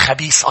هو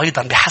الخبيث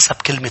أيضا بحسب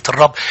كلمة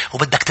الرب؟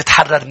 وبدك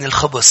تتحرر من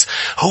الخبث.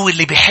 هو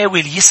اللي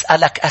بيحاول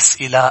يسألك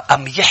أسئلة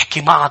أم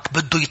يحكي معك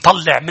بده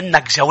يطلع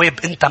منك جواب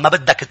أنت ما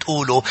بدك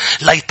تقوله،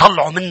 لا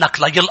يطلعوا منك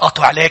لا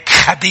يلقطوا عليك.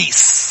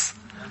 خبيث.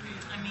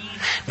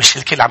 مش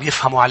الكل عم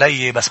يفهموا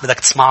علي، بس بدك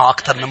تسمعه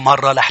أكتر من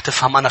مرة لح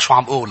تفهم أنا شو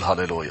عم أقول.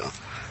 هاليلويا.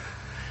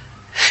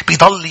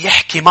 بيضل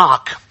يحكي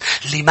معك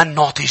لمن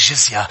نعطي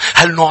الجزية؟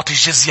 هل نعطي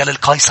الجزية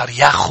للقيصر؟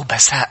 يا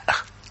خبثاء.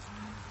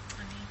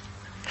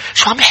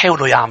 شو عم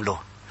بيحاولوا يعملوا؟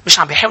 مش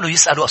عم بيحاولوا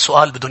يسألوا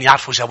سؤال بدون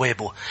يعرفوا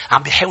جوابه،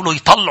 عم بيحاولوا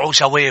يطلعوا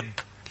جواب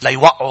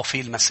ليوقعوا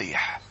فيه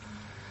المسيح.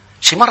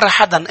 شي مرة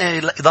حدا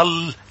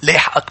يضل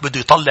لاحقك بده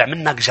يطلع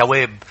منك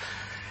جواب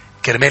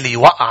كرمال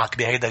يوقعك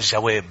بهذا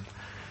الجواب.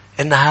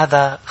 إن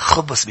هذا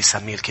خبث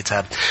بيسميه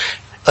الكتاب.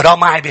 رأى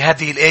معي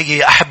بهذه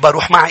الآية. أحب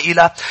أروح معي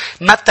إلى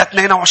متى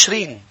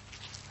 22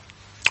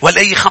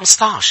 والآية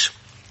 15.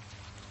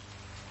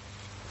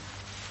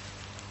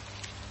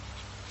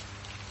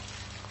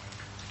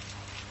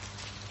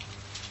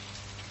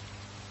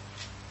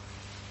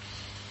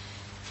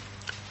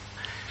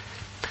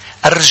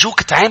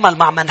 أرجوك تعامل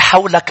مع من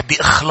حولك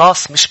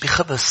بإخلاص مش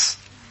بخبث.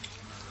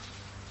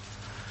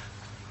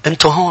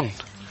 أنتوا هون.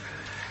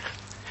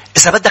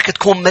 إذا بدك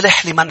تكون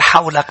ملح لمن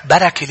حولك،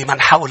 بركة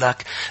لمن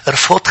حولك،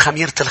 ارفض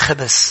خميرة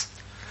الخبث.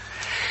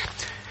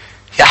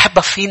 يا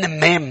أحبة، في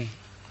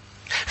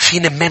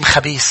نمام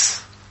خبيث.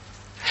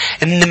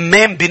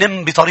 النمام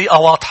بنم بطريقة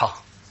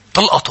واضحة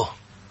تلقطه.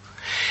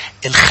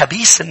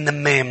 الخبيث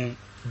النمام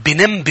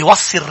بنم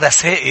بيوصل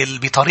رسائل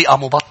بطريقة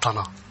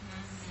مبطنة.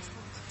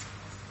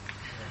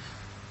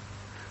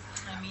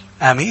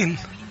 آمين.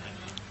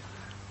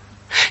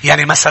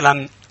 يعني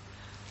مثلا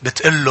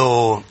بتقول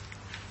له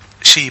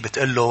شيء،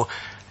 بتقول له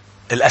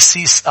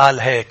القسيس قال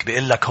هيك،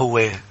 بيقول لك هو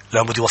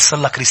لو بده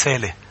يوصل لك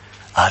رسالة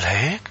قال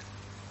هيك.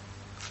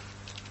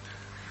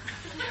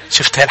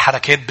 شفت هاي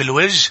الحركات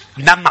بالوجه؟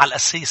 نم على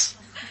القسيس.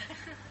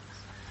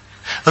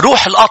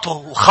 روح القطو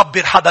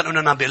وخبر حدا انه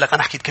انا بيقول لك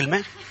انا حكيت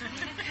كلمة.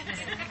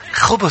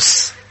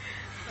 خبث.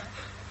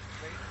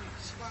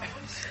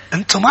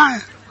 انتوا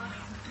معي؟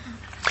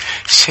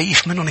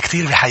 شايف منهم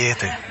كتير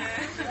بحياتي.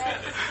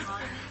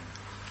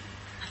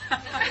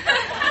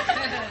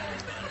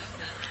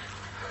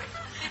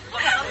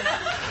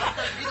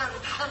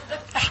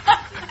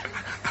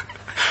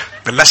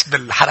 بلشت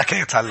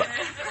بالحركات هلا.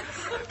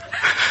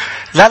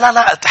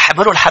 لا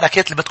تحملوا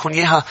الحركات اللي بدكم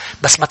اياها،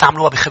 بس ما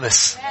تعملوها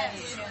بخبث.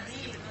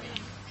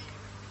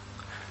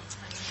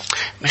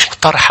 مش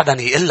مضطر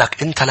حدا يقول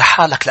لك انت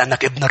لحالك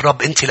لانك ابن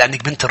الرب، انت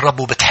لانك بنت الرب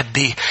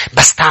وبتحبيه،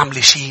 بس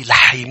تعملي شيء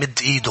رح يمد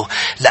ايده،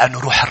 لانه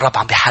روح الرب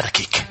عم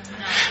بيحركك.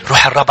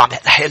 روح الرب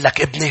رح يقول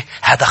لك ابني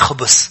هذا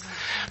خبث.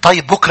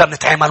 طيب بكره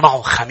بنتعامل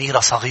معه خميره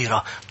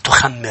صغيره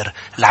تخمر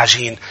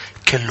العجين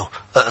كله.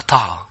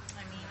 اقطعها.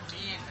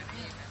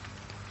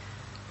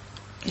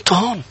 انتوا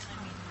هون.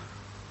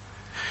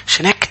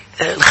 شنك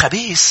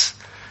الخبيث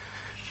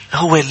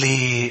هو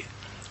اللي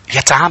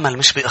يتعامل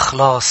مش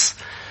بإخلاص.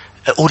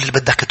 قول اللي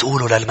بدك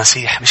تقوله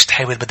للمسيح، مش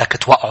تحاول بدك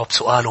توقعه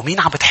بسؤاله. مين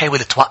عم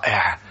بتحاول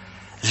توقع؟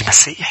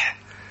 المسيح.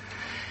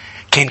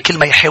 كان كل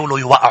ما يحاولوا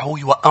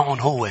يوقعون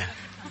هو.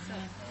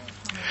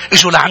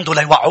 اجوا لعنده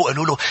ليوقعوه،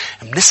 قالوا له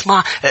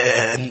بنسمع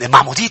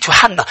معمودية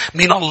يوحنا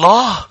من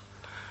الله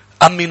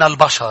أم من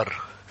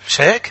البشر؟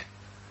 مش هيك؟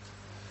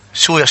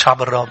 شو يا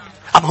شعب الرب؟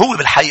 أم هو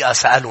بالحقيقة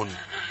سألون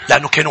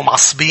لأنه كانوا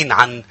معصبين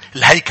عن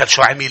الهيكل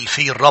شو عمل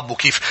فيه الرب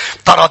وكيف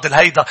طرد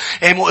الهيدا.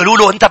 قاموا قالوا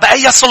له أنت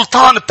بأي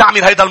سلطان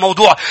بتعمل هيدا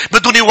الموضوع؟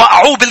 بدهم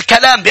يوقعوه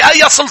بالكلام.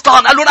 بأي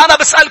سلطان؟ قال لهم أنا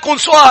بسألكم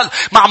سؤال.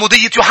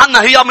 معمودية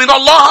يوحنا هي من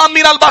الله أم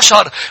من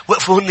البشر؟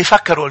 وقفوا هن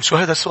يفكروا شو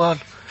هذا السؤال.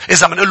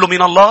 إذا منقول له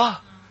من الله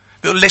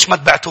بيقول ليش ما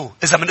تبعتوه؟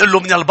 إذا منقول له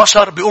من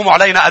البشر بيقوموا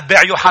علينا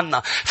أتباع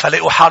يوحنا.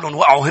 فلقوا حالهم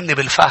وقعوا هن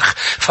بالفخ.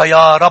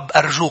 فيا رب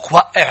أرجوك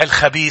وقع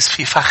الخبيث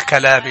في فخ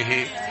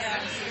كلامه.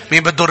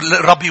 مين بده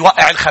الرب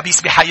يوقع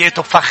الخبيث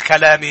بحياته بفخ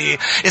كلامه؟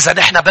 إذا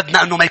نحن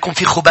بدنا أنه ما يكون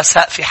في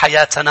خبثاء في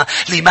حياتنا،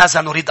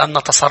 لماذا نريد أن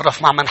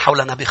نتصرف مع من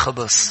حولنا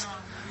بخبث؟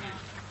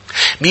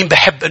 مين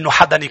بحب أنه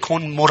حدا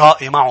يكون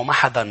مرائي معه؟ ما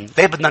حدا.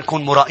 ليه بدنا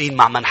نكون مرائين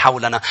مع من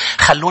حولنا؟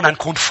 خلونا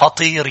نكون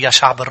فطير يا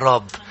شعب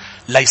الرب،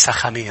 ليس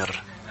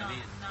خمير.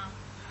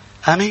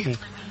 آمين.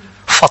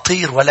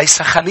 فطير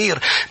وليس خمير.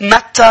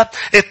 متى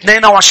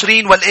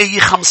 22 والآية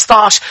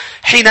 15.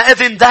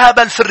 حينئذ ذهب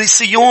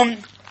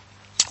الفريسيون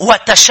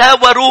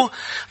وتشاوروا،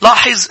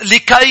 لاحظ،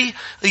 لكي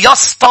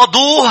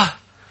يصطادوه.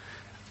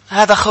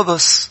 هذا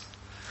خبث.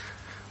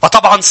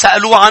 وطبعا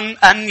سألوا عن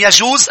أن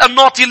يجوز أن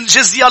نعطي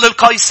الجزية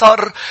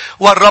للقيصر.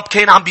 والرب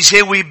كان عم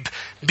بيجاوب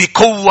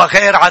بقوة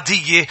غير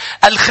عادية.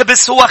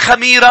 الخبث هو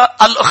خميرة،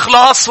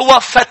 الإخلاص هو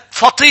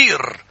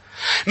فطير.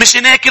 مش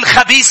هناك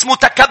الخبيث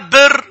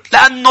متكبر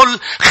لأنه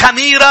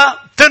الخميرة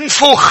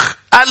تنفخ،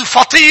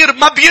 الفطير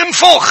ما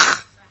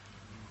بينفخ.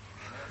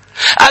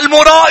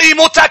 المرائي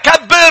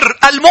متكبر،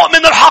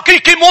 المؤمن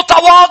الحقيقي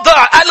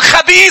متواضع.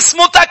 الخبيث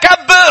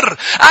متكبر،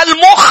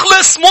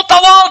 المخلص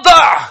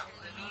متواضع.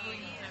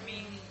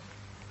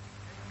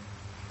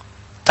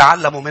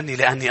 تعلموا مني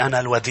لأني أنا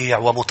الوديع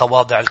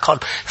ومتواضع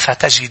القلب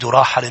فتجدوا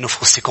راحة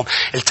لنفوسكم.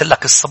 قلت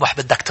لك الصبح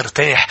بدك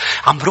ترتاح.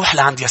 عم بروح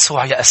لعند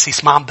يسوع يا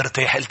أسيس ما عم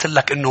برتاح. قلت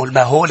لك إنه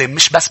المهولة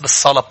مش بس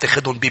بالصلاة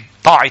بتاخدهم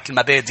بطاعة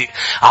المبادئ.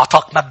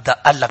 أعطاك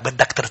مبدأ قال لك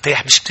بدك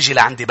ترتاح مش بتجي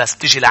لعندي بس،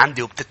 بتجي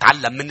لعندي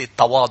وبتتعلم مني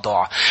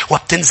التواضع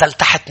وبتنزل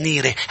تحت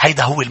نيري.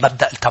 هيدا هو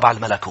المبدأ تبع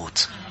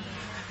الملكوت.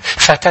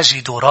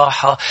 فتجدوا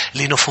راحة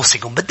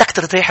لنفوسكم. بدك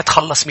ترتاح،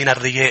 تخلص من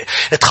الرياء،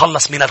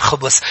 تخلص من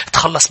الخبث،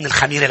 تخلص من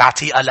الخميرة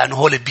العتيقة، لأنه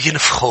هو اللي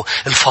بينفخوا.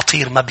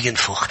 الفطير ما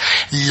بينفخ.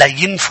 لا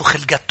ينفخ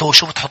الجاتو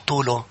شو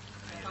بتحطوا له؟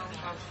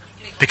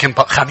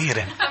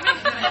 خميرة.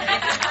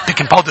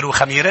 بيكنج باودر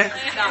وخميرة.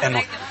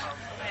 إنه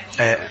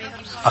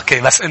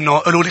أوكي، بس إنه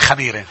قولوا لي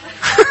خميرة.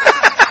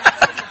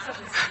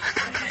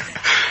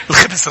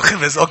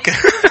 الخبز أوكي.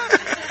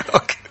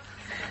 أوكي،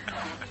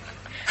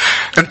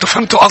 أنتوا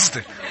فهمتوا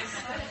قصدي.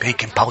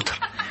 بيكنج باودر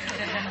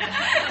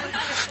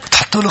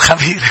بتحطوا له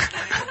خميرة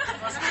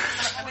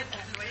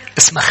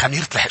اسمها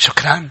خميرة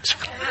شكرا.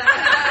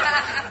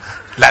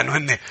 لأنه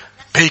هن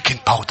بيكنج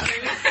باودر.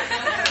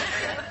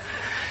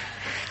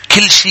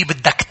 كل شيء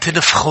بدك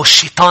تنفخه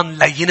الشيطان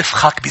لا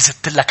ينفخك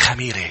بيزت لك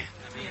خميرة.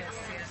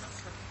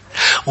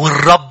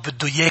 والرب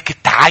بده إياك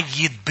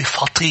تعيد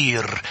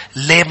بفطير.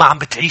 ليه ما عم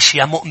بتعيش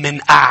يا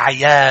مؤمن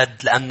أعياد؟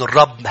 لأنه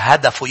الرب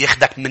هدفه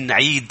يخدك من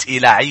عيد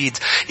إلى عيد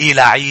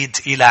إلى عيد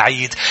إلى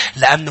عيد.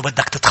 لأنه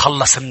بدك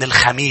تتخلص من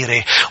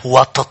الخميرة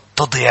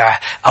وتتضع.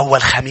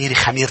 أول خميرة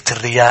خميرة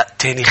الرياء،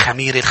 تاني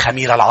خميرة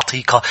الخميرة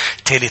العتيقة،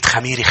 ثالث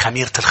خميرة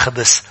خميرة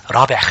الخبث،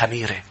 رابع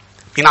خميرة.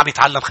 مين عم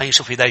يتعلم؟ خلينا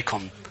نشوف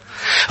ايديكم.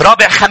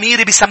 رابع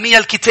خميرة بيسميها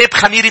الكتاب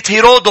خميرة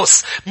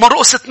هيرودس.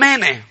 مرقس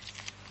 8.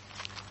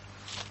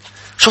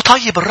 شو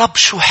طيب الرب،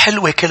 شو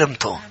حلوة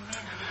كلمته.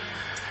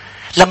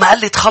 لما قال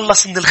لي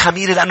تخلص من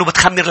الخميرة لأنه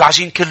بتخمر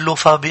العجين كله،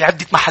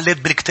 فبعدة محلات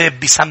بالكتاب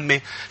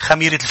بيسمي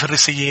خميرة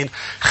الفريسيين،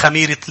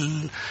 خميرة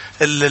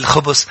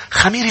الخبز،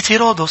 خميرة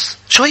هيرودس.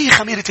 شو هي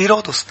خميرة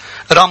هيرودس؟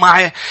 اقرأ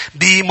معي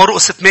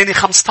بمرقس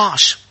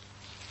 8:15.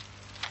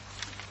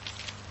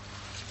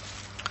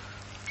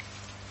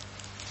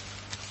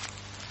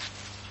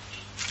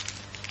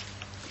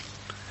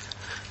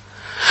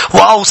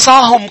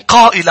 وأوصاهم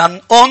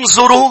قائلا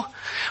انظروا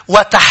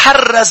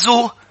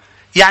وتحرزوا،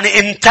 يعني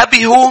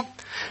انتبهوا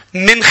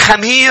من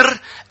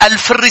خمير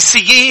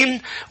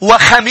الفريسيين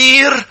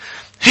وخمير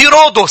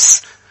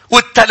هيرودس.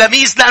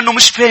 والتلاميذ لأنه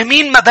مش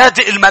فاهمين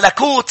مبادئ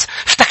الملكوت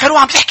افتكروا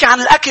عم تحكي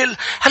عن الأكل.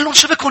 قال لهم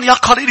شو بكون يا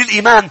قليل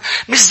الإيمان؟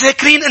 مش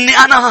ذاكرين أني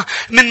أنا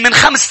من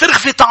 5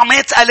 رغفة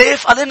طعمات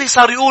ألاف؟ قال لي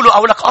صار يقولوا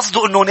أو لك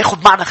قصده أنه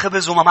ناخد معنا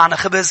خبز وما معنا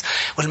خبز.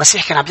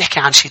 والمسيح كان عم يحكي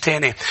عن شيء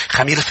تاني.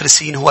 خمير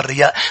الفريسيين هو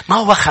الرياء. ما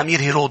هو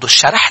خمير هيرودس؟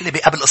 شرح لي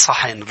بقبل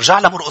إصحاحين. رجع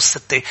لمرقس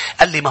 6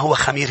 قال لي ما هو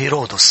خمير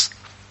هيرودس.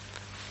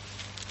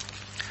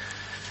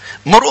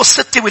 مرقس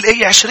 6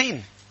 والآية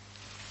 20.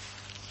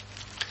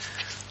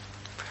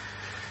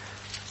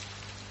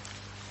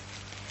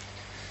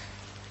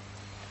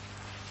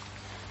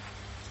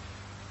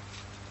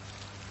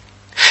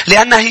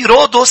 لأن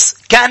هيرودس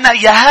كان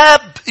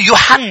يهاب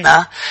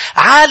يوحنا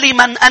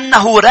عالما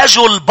أنه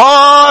رجل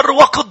بار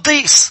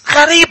وقديس.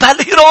 غريب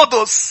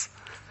هالهيرودس.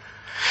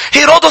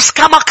 هيرودس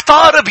كما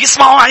كتار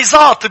بيسمعوا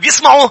عظات،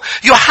 بيسمعوا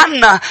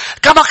يوحنا،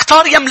 كما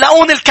كتار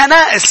يملؤون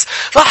الكنائس.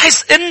 لاحظ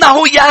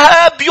إنه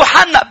يهاب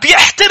يوحنا،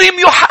 بيحترم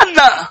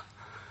يوحنا.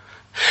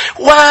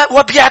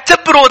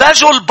 وبيعتبره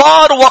رجل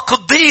بار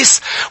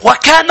وقديس،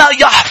 وكان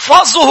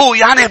يحفظه.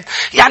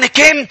 يعني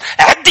كان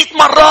عدة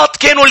مرات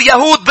كانوا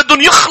اليهود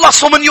بدهم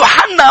يخلصوا من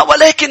يوحنا،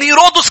 ولكن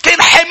هيرودس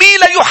كان حمي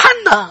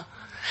ليوحنا.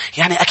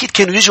 يعني أكيد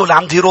كانوا يجوا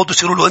لعند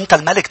هيرودس يقولوا له أنت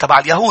الملك تبع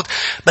اليهود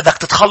بدك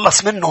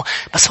تتخلص منه،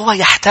 بس هو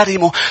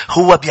يحترمه،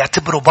 هو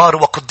بيعتبره بار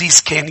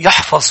وقديس، كان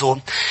يحفظه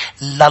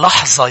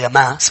للحظة. يا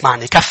ما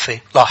اسمعني كفي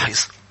لاحظ،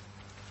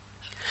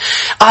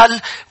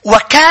 قال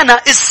وكان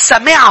إذ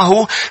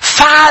سمعه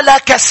فعل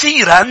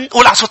كثيرا.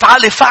 قول على صوت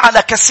عالي، فعل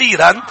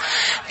كثيرا.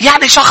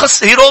 يعني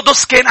شخص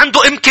هيرودس كان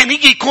عنده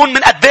إمكانية يكون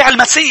من أتباع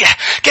المسيح،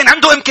 كان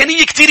عنده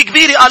إمكانية كتير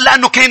كبيرة. قال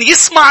لأنه كان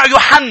يسمع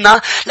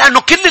يوحنا،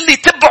 لأنه كل اللي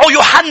تبعوا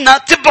يوحنا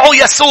تبعوا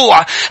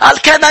يسوع.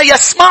 قال كان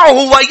يسمعه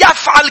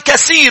ويفعل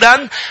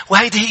كثيرا.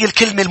 وهذه هي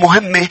الكلمة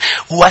المهمة،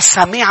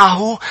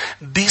 وسمعه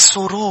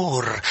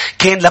بسرور.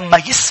 كان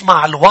لما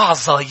يسمع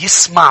الوعظة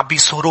يسمع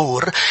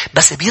بسرور.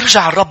 بس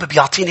بيرجع الرب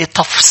بيعطيني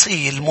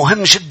تفصيل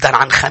مهم جدا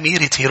عن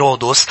خميرة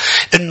هيرودس،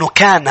 انه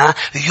كان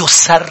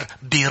يسر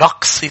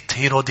برقصة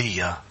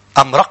هيرودية.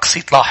 ام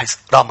رقصة، لاحظ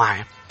را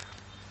معي،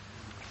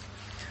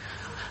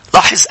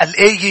 لاحظ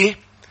الآية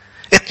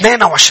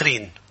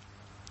 22.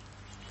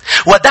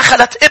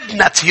 ودخلت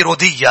ابنة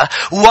هيرودية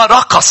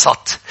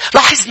ورقصت.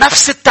 لاحظ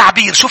نفس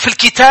التعبير. شوف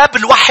الكتاب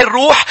الوحي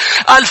الروح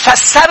قال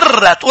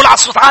فسرت. قول على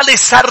الصوت عالي،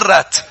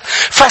 سرت.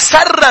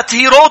 فسرت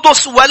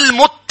هيرودس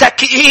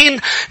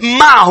والمتكئين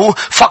معه.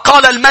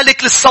 فقال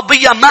الملك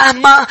للصبية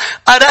مهما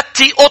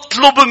أردت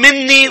أطلب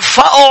مني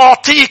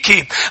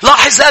فأعطيك.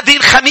 لاحظ هذه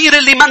الخميرة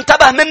اللي ما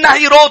انتبه منها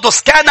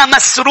هيرودس. كان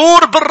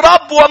مسرور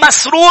بالرب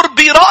ومسرور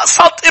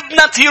برقصة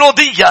ابنة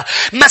هيرودية،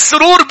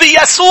 مسرور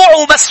بيسوع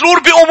ومسرور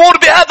بأمور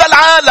بهذا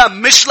العالم.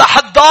 مش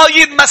لحد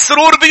ضاين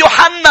مسرور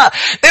بيوحنا.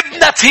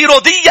 ابنة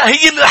هيرودية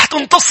هي اللي رح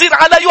تنتصر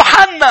على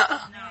يوحنا.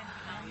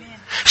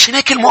 عشان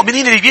هيك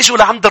المؤمنين اللي بيجوا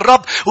لعند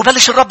الرب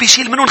وبلش الرب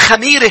يشيل منهم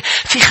خميرة،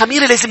 في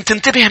خميرة لازم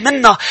تنتبه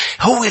منها،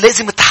 هو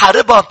لازم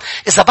تحاربها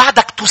إذا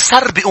بعدك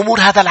تسر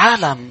بأمور هذا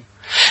العالم.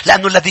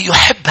 لأنه الذي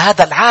يحب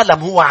هذا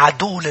العالم هو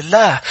عدو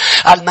لله.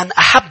 قال من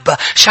أحب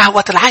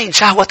شهوة العين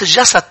شهوة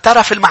الجسد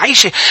ترى في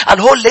المعيشة. قال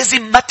هول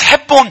لازم ما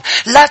تحبهم.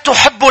 لا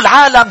تحبوا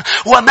العالم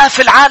وما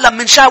في العالم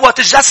من شهوة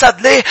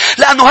الجسد. ليه؟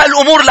 لأنه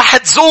هالأمور رح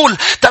تزول.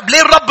 طب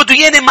ليه الرب بده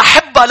ياني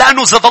محبة؟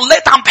 لأنه إذا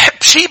ضليت عم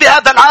بحب شيء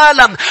بهذا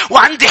العالم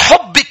وعندي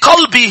حب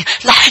بقلبي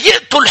رح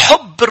يقتل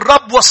حب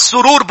الرب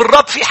والسرور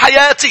بالرب في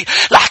حياتي.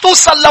 رح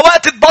توصل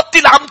لوقت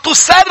تبطل عم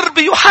تسر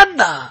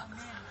بيوحنا،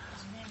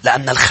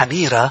 لأن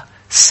الخميرة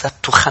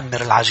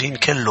ستخمر العجين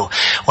كله.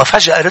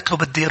 وفجأة قالت له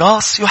بدي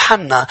راس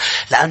يوحنا،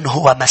 لأنه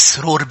هو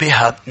مسرور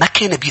بها. ما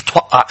كان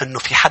بيتوقع أنه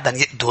في حدا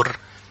يقدر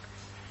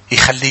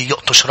يخليه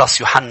يقطش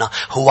راس يوحنا.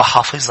 هو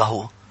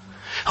حافظه.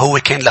 هو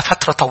كان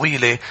لفترة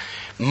طويلة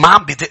ما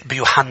عم بدق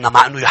بيوحنا،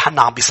 مع أنه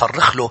يوحنا عم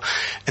بيصرخ له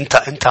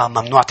أنت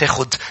ممنوع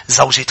تاخد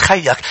زوجة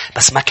خيك،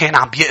 بس ما كان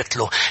عم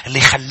بيقتله.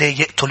 اللي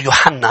خليه يقتل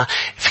يوحنا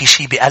في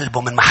شيء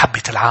بقلبه من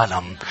محبة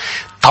العالم.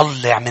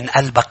 طلع من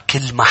قلبك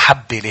كل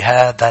محبة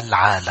لهذا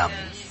العالم.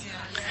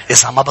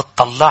 إذا ما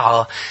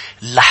بتطلعها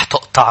رح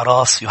تقطع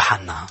راس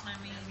يوحنا.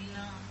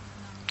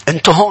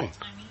 انتو هون.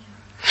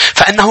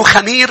 فإنه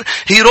خمير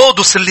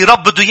هيرودس اللي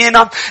رب بده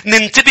ايانا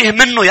ننتبه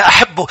منه يا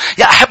أحبه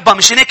يا أحبة.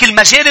 مش هيك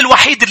المجال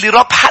الوحيد اللي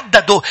رب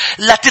حدده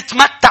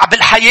لتتمتع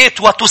بالحياة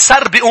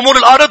وتسر بأمور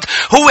الأرض.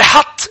 هو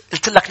حط،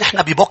 قلت لك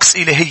نحن ببوكس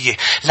إلهية،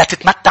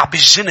 لتتمتع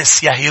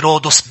بالجنس يا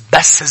هيرودس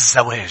بس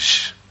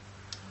الزواج.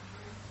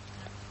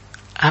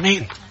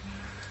 أمين.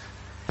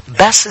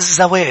 بس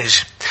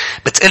الزواج.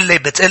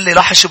 بتقلي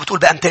لاحظ شو بتقول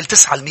بأمثال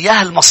 9.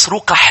 المياه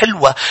المسروقة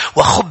حلوة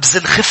وخبز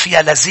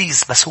الخفية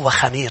لذيذ، بس هو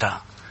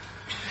خميرة.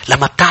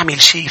 لما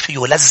بتعمل شيء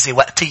فيه لذة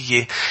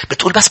وقتية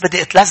بتقول بس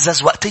بدي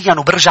اتلذذ وقتيا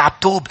وبرجع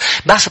بتوب.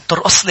 بس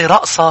بترقص لي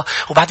رقصة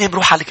وبعدين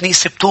بروح على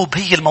الكنيسة بتوب.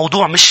 هي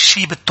الموضوع مش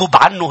شيء بتوب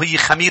عنه، هي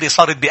خميرة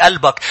صارت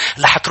بقلبك.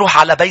 رح تروح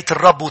على بيت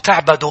الرب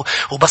وتعبده،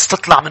 وبس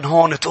تطلع من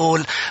هون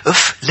تقول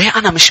اف ليه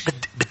أنا مش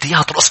بدي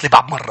اياها ترقص لي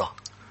بعد مرة.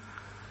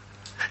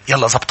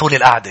 يلا زبطولي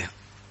القعدة.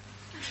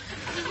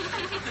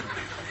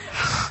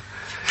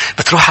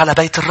 بتروح على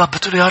بيت الرب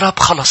بتقول يا رب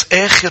خلص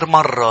آخر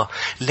مرة،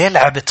 ليه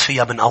لعبت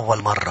فيها من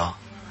أول مرة؟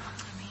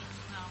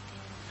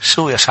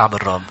 شو يا شعب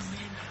الرب؟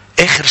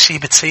 آخر شيء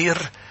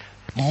بتصير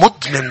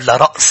مدمن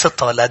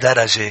لرقصتها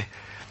لدرجة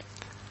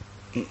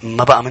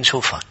ما بقى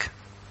منشوفك.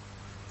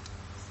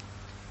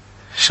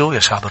 شو يا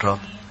شعب الرب؟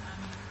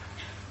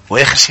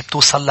 وآخر شيء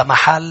بتوصل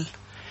لمحل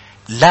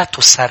لا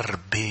تسر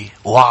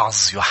بوعظ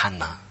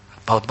يوحنا.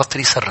 بطل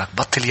يسرك،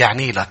 بطل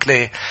يعني لك.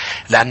 ليه؟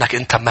 لأنك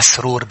أنت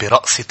مسرور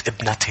برقصة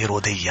ابنة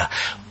هيرودية.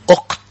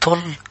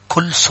 اقتل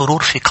كل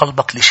سرور في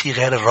قلبك لشيء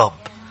غير الرب.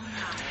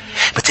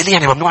 بتقولي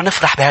يعني ممنوع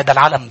نفرح بهذا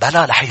العالم؟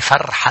 بلا، رح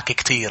يفرحك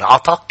كتير.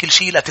 عطاك كل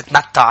شيء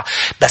لتتمتع،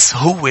 بس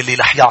هو اللي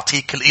رح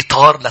يعطيك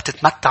الإطار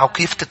لتتمتع.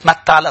 وكيف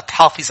تتمتع؟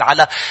 لتحافظ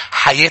على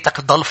حياتك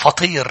تضل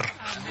فطير.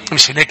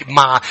 مش هيك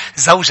مع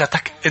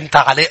زوجتك انت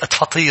علاقة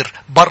فطير،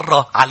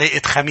 برا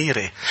علاقة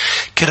خميرة.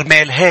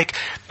 كرمال هيك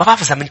ما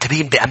بعرف اذا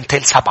منتبهين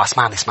بأمثال 7.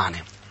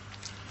 اسمعني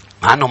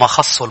مع أنه ما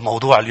خصوا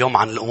الموضوع اليوم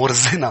عن الأمور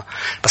الزنا،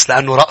 بس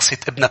لأنه رقصة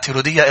ابنة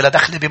هيرودية إلى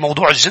دخل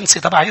بموضوع الجنسي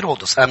تبع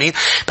هيرودس. آمين.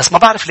 بس ما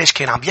بعرف ليش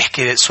كان عم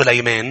بيحكي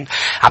سليمان،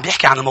 عم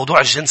بيحكي عن الموضوع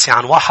الجنسي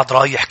عن واحد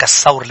رايح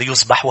كالثور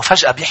ليذبح،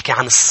 وفجأة بيحكي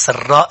عن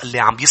السراء اللي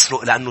عم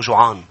بيسرق لأنه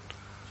جوعان.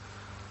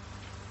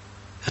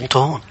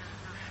 انتوا هون.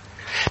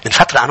 من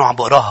فترة أنا عم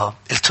بقراها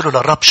قلت له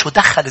للرب شو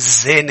دخل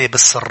الزاني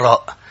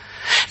بالسراء؟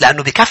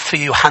 لأنه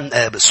بكفي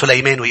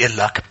سليمان ويقول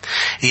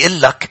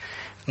لك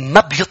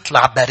ما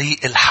بيطلع بريء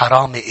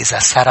الحرامي إذا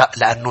سرق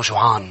لأنه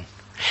جوعان.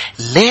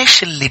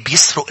 ليش اللي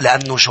بيسرق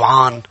لأنه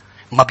جوعان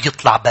ما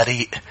بيطلع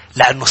بريء؟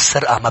 لأنه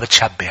السرقة ما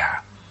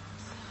بتشبع.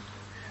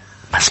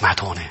 ما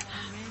سمعتوني؟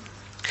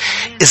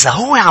 إذا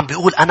هو عم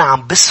بيقول أنا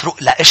عم بسرق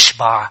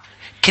لأشبع،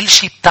 كل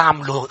شيء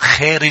بتعمله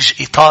خارج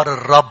إطار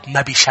الرب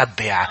ما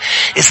بيشبع.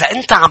 إذا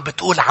أنت عم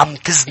بتقول عم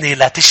تزني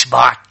لا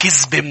تشبع،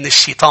 كذبة من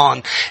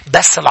الشيطان.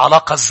 بس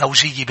العلاقة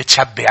الزوجية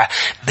بتشبع.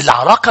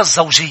 بالعلاقة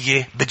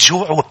الزوجية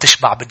بتجوع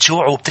وبتشبع،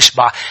 بتجوع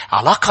وبتشبع.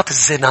 علاقة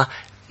الزنا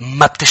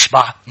ما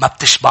بتشبع، ما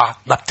بتشبع،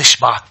 ما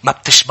بتشبع، ما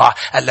بتشبع.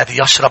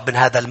 الذي يشرب من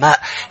هذا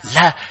الماء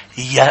لا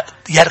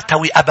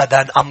يرتوي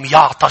أبدا أم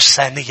يعطش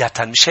ثانية.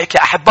 مش هيك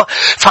يا أحبة؟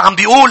 فعم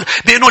بيقول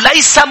بأنه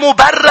ليس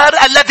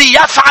مبرر الذي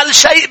يفعل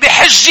شيء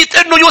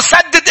بحجة أنه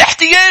يسدد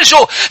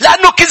احتياجه،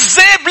 لأنه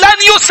كذاب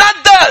لن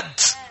يسدد.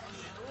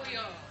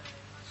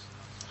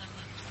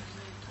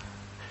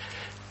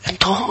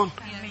 انتوا هون.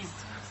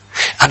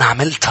 أنا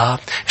عملتها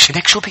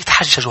شنك شو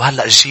بيتحججوا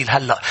هلأ الجيل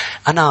هلأ.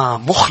 أنا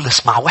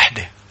مخلص مع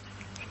وحدة.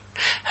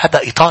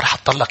 هذا إطار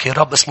حط لك يا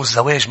رب اسمه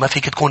الزواج. ما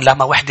فيك تكون لا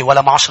مع وحدة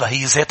ولا مع 10.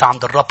 هي ذاتها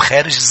عند الرب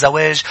خارج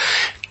الزواج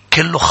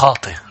كله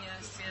خاطئ.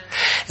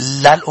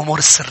 لا الأمور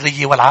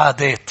السرية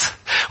والعادات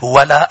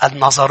ولا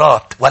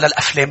النظرات ولا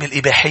الأفلام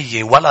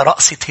الإباحية ولا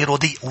رقصة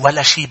هيرودي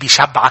ولا شيء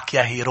بيشبعك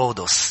يا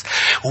هيرودس،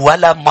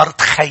 ولا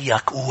مرض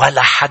خيك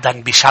ولا حدا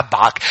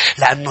بيشبعك،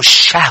 لأنه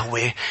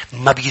الشهوة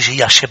ما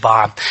بيجيها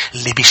شبع.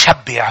 اللي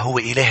بيشبع هو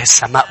إله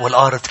السماء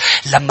والأرض.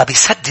 لما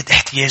بيسدد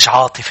احتياج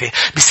عاطفي،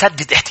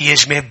 بيسدد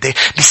احتياج مادي،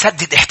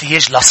 بيسدد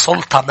احتياج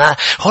للسلطة. ما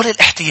هول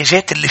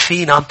الاحتياجات اللي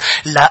فينا،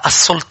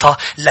 للسلطة،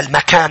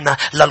 للمكانة،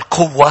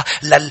 للقوة،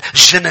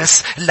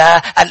 للجنس،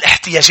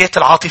 للاحتياجات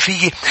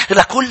العاطفية،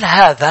 لكل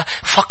هذا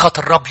فقط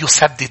الرب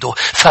يسدده.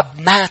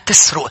 فما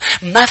تسرق.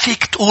 ما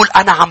فيك تقول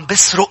أنا عم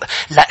بسرق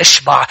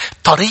لأشبع.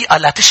 طريقة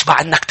لا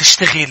تشبع إنك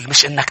تشتغل،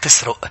 مش إنك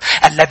تسرق.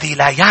 الذي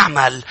لا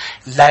يعمل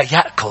لا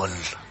يأكل.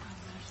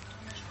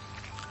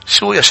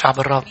 شو يا شعب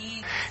الرب؟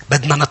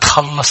 بدنا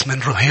نتخلص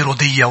من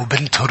هيرودية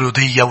وبنت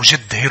هيرودية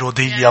وجد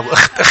هيرودية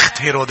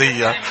وأخت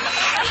هيرودية.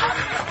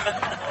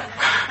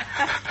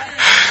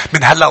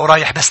 من هلأ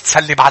ورايح بس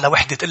تسلم على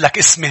وحدة تقول لك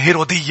اسمي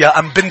هيرودية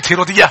أم بنت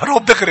هيرودية،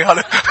 هروب دغري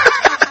هلا.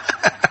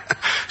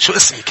 شو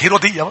اسمك؟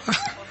 هيرودية.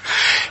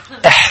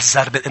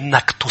 احذر من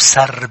انك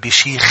تسر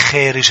بشيء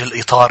خارج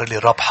الإطار اللي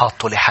الرب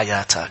حاطه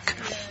لحياتك.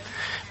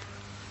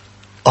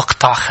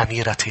 اقطع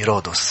خميرة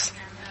هيرودس.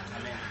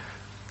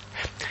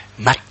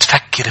 ما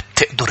تفكر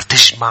بتقدر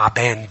تجمع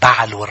بين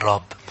بعل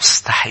والرب.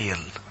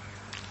 مستحيل.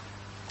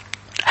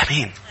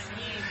 أمين.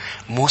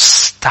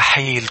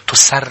 مستحيل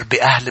تسر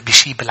بأهل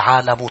بشي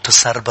بالعالم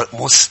وتسر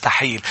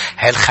مستحيل.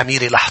 هاي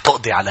الخميرة رح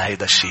تقضي على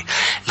هيدا الشيء.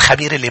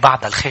 الخميرة اللي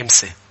بعدها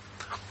الخامسة،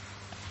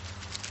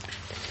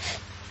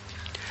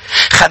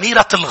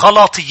 خميرة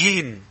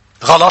الغلاطيين.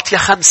 غلاطيا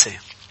 5.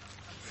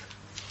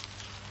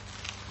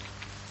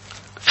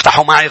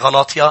 افتحوا معي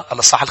غلاطيا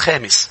الإصحاح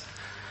 5.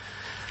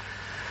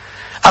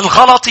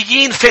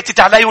 الغلاطيين فاتت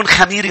عليهم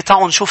خميرة.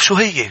 تعالوا نشوف شو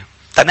هي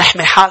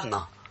تنحمي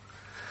حالنا.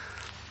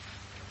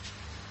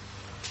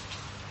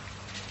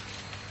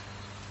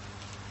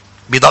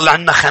 بيضل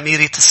عنا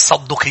خميرة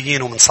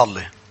الصدقيين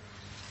ومنصلي.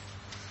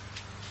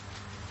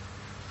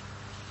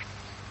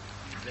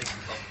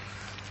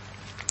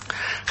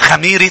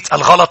 خميرة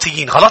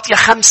الغلاطيين. غلاطيا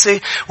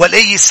 5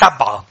 والآية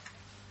 7.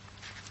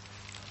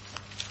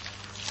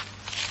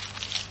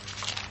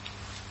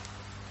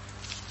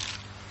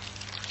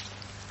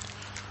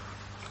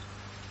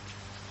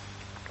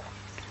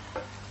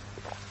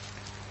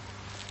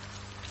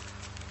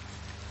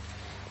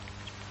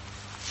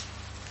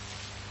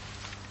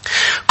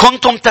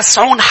 كنتم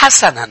تسعون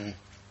حسنا،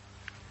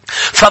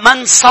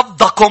 فمن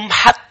صدكم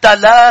حتى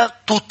لا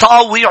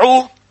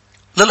تطاوعوا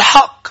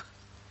للحق.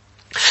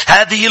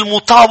 هذه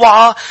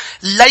المطاوعة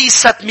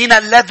ليست من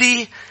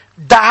الذي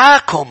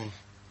دعاكم.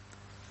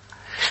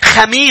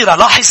 خميرة،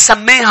 لاحظ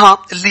سميها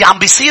اللي عم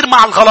بيصير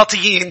مع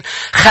الغلاطيين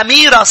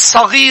خميرة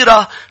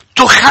صغيرة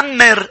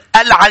تخمر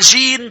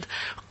العجين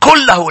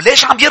كله.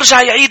 ليش عم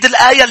يرجع يعيد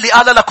الآية اللي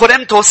قالها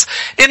لكورنثوس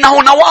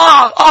إنه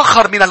نوع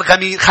آخر من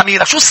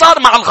الخميرة؟ شو صار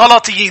مع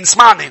الغلاطيين؟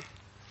 اسمعني.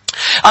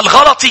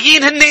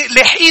 الغلاطيين هن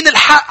لاحقين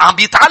الحق، عم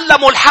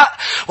بيتعلموا الحق،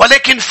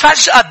 ولكن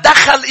فجأة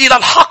دخل إلى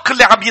الحق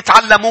اللي عم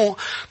يتعلموه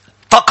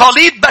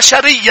تقاليد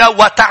بشرية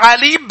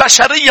وتعاليم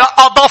بشرية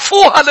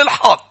أضافوها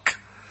للحق.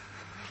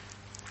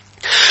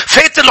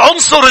 فات غلبت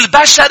العنصر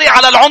البشري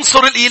على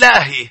العنصر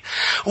الإلهي.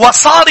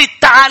 وصارت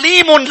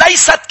تعاليم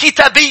ليست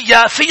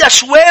كتابية، فيها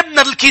شوي من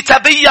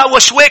الكتابية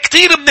وشوي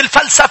كتير من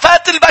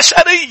الفلسفات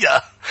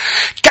البشرية.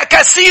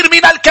 ككثير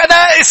من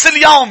الكنائس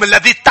اليوم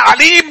الذي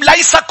التعليم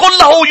ليس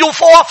كله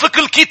يوافق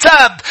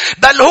الكتاب،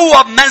 بل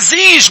هو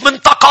مزيج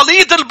من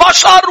تقاليد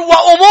البشر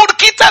وأمور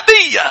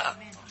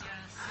كتابية.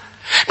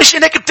 مش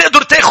هناك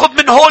بتقدر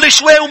تاخد من هول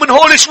شوي ومن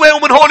هول شوي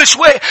ومن هول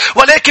شوي،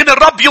 ولكن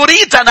الرب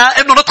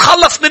يريدنا انه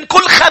نتخلص من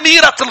كل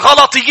خميرة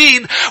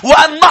الغلطيين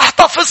وان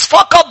نحتفظ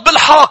فقط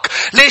بالحق.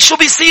 ليش؟ شو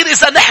بيصير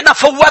اذا نحن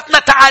فوتنا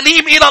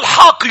تعاليم الى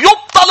الحق؟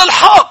 يبطل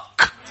الحق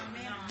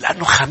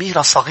لأنه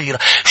خميرة صغيرة.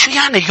 شو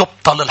يعني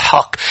يبطل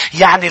الحق؟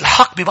 يعني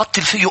الحق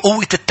بيبطل فيه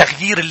قوة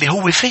التغيير اللي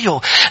هو فيه.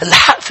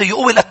 الحق فيه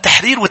قوة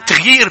للتحرير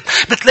والتغيير.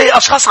 بتلاقي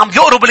أشخاص عم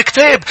بيقروا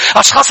بالكتاب،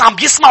 أشخاص عم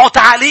بيسمعوا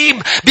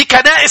تعاليم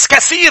بكنائس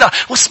كثيرة.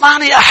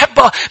 واسمعني يا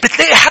أحبة،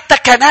 بتلاقي حتى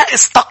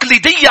كنائس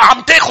تقليدية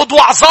عم تاخد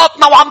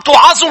وعظاتنا وعم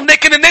توعظهم،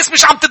 لكن الناس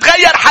مش عم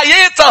تتغير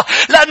حياتها،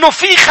 لأنه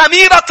في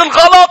خميرة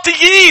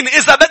الغلاطيين.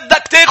 إذا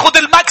بدك تاخد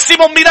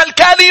الماكسيموم من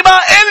الكلمة،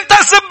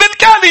 التزم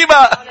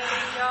بالكلمة.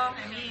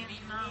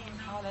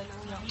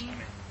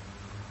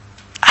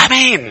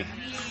 امين.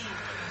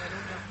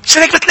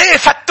 شنك بتلاقي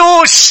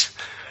فتوش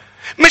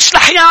مش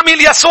رح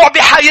يعمل يسوع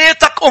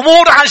بحياتك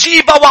امور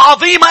عجيبة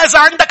وعظيمة اذا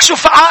عندك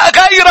شفعاء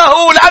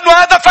غيره، لانه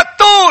هذا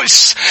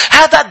فتوش.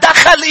 هذا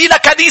دخل الى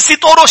كنيسة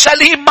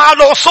اورشليم مع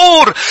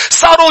العصور،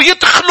 صاروا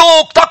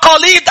يدخلوا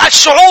تقاليد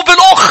الشعوب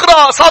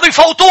الاخرى، صاروا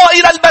يفوتوها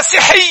الى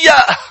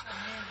المسيحية.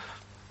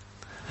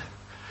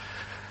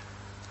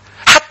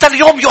 حتى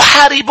اليوم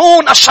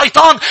يحاربون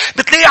الشيطان.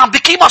 بتلاقي عم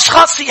بكيم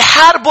أشخاص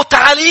يحاربوا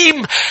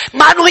تعاليم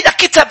مع أنه هي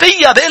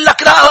كتابية. بيقول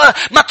لك لا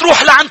ما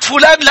تروح لعند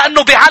فلان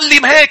لأنه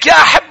بيعلم هيك.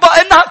 يا أحبة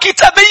إنها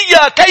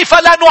كتابية، كيف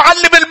لا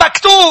نعلم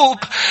المكتوب؟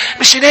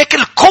 مش هناك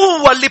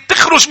القوة اللي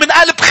بتخرج من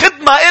قلب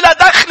خدمة إلى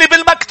دخل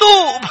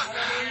بالمكتوب.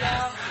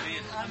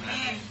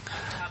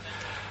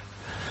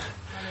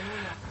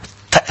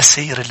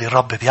 تأثير اللي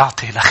الرب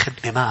بيعطي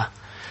لخدمة ما.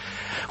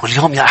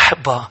 واليوم يا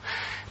أحبة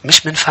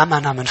مش من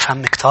فمنا، من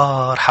فم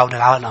كتار حول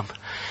العالم.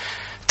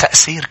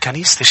 تأثير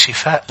كنيسة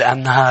الشفاء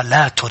لأنها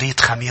لا تريد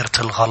خميرة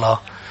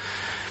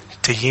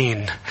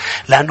الغلاطيين.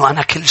 لأنه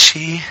أنا كل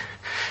شيء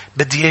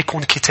بدي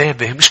يكون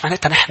كتابي. مش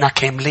معناتها نحن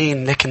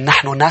كاملين، لكن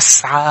نحن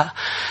نسعى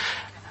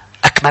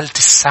أكملت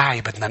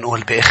السعي. بدنا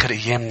نقول بآخر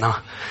أيامنا،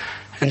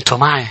 أنتوا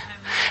معي؟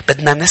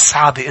 بدنا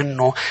نسعى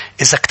بأنه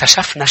إذا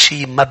اكتشفنا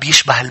شيء ما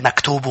بيشبه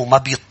المكتوب وما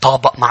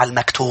بيتطابق مع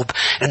المكتوب،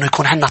 أنه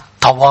يكون عندنا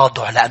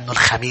التواضع، لأنه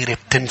الخميرة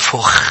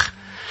بتنفخ.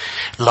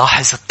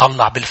 لاحظ،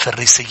 تطلع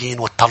بالفريسيين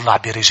وتطلع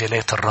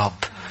برجالات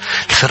الرب.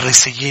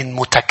 الفريسيين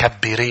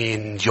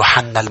متكبرين.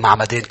 يوحنا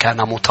المعمدان كان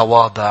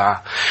متواضع،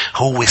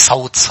 هو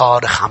صوت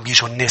صارخ عم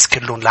بيجوا الناس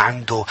كلهم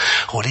لعنده.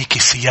 هوليك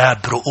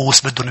ثياب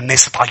رؤوس بدهم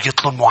الناس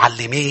تعيط لهم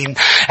معلمين،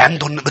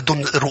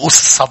 بدهم رؤوس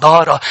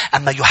الصدارة.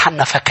 أما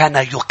يوحنا فكان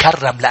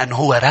يكرم لأنه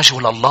هو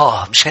رجل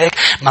الله. مش هيك؟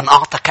 من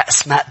أعطى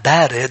كأس ماء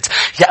بارد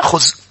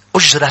يأخذ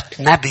أجرة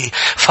نبي.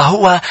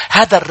 فهو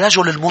هذا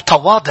الرجل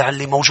المتواضع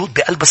اللي موجود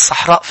بقلب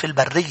الصحراء في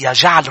البرية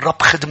جعل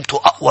الرب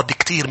خدمته أقوى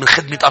بكتير من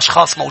خدمة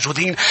أشخاص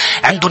موجودين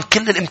عندهم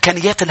كل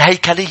الإمكانيات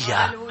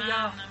الهيكلية.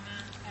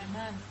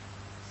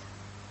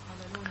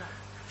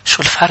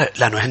 شو الفرق؟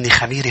 لأنه هني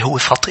خميري هو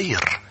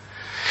فطير.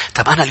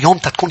 طب أنا اليوم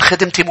تكون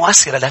خدمتي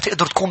مؤثرة، لا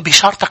تقدر تكون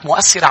بشارتك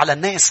مؤثرة على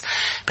الناس.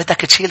 بدك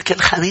تشيل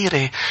كل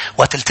خميرة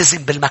وتلتزم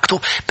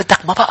بالمكتوب.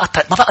 بدك ما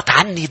بقى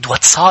تعند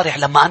وتصارع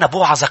لما أنا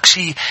بوعظك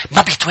شيء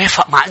ما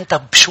بيتوافق مع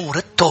أنت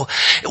بشورته.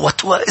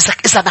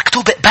 إذا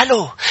مكتوب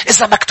اقبله،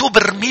 إذا مكتوب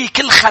ارميه.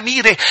 كل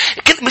خميرة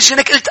مش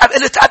هناك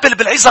قلت قبل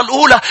بالعظة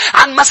الأولى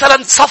عن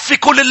مثلا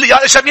صفقوا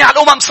جميع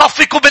الأمم،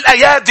 صفقوا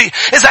بالأيادي.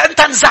 إذا أنت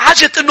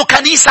انزعجت إنه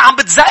كنيسة عم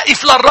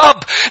بتزقف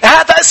للرب،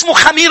 هذا اسمه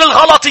خمير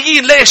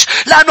الغلاطيين. ليش؟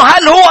 لأنه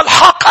هل هو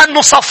الحق أن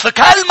نصفق؟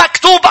 هل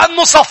مكتوب أن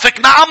نصفق؟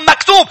 نعم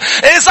مكتوب.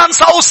 إذن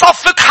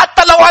سأصفق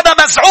حتى لو أنا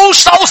مزعوج،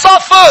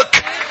 سأصفق.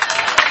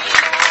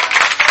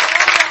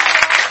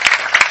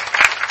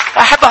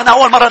 أحب أنا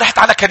أول مرة رحت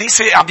على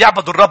كنيسة عم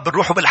يعبدوا الرب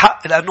بالروح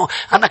وبالحق، لأنه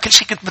أنا كل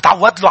شيء كنت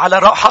متعود له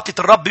على حاطط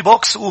الرب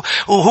بوكس،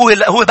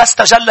 وهو بس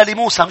تجلى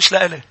لموسى مش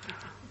لإلي.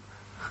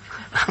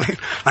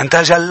 من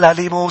تجلى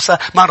لموسى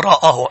من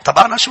رآه. طب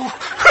أنا شو؟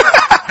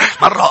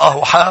 من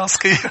رآه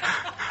حاسكي.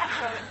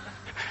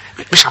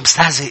 مش عم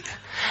استهزئ،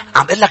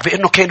 عم قل لك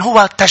بأنه كان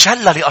هو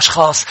تجلى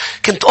لأشخاص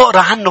كنت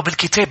أقرأ عنه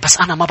بالكتاب، بس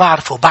أنا ما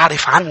بعرفه.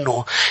 بعرف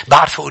عنه،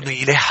 بعرفه أنه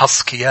إله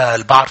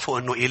حسقيال، بعرفه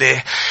أنه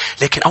إله.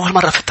 لكن أول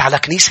مرة فت على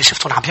كنيسة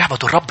شفتهم عم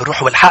يعبدوا الرب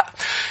بالروح والحق،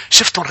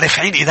 شفتهم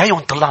رافعين إيديهم.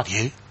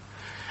 طلعني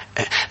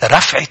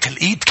رفعة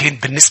الإيد كان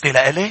بالنسبة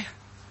لإلي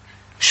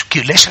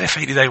ليش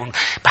رفعين إيديهم؟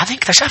 بعدين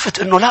اكتشفت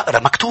أنه لا،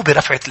 مكتوبة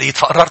رفعة الإيد،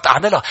 فقررت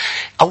أعملها.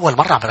 أول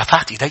مرة عم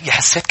رفعت إيدي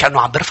حسيت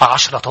كأنه عم برفع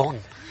 10 طن.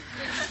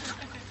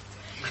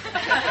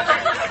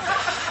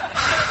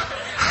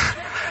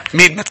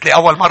 مين مثلي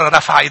أول مرة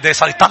رفع إيديه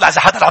صار يطلع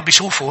إذا حدا عم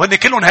بيشوفه، وهن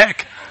كلهم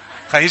هيك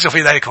خيجوا في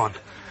إيديكم.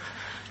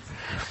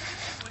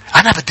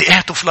 أنا بدي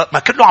أهتف، ما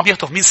كله عم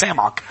يهتف. مين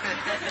سامعك؟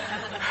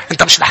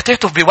 أنت مش رح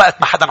تهتف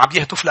بوقت ما حدا عم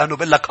يهتف، لأنه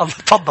بقول لك الله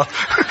تفضل.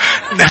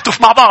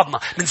 نهتف مع بعضنا،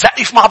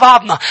 نزقف مع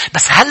بعضنا.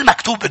 بس هل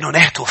مكتوب انه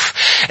نهتف؟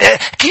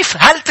 كيف؟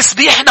 هل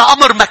تسبيحنا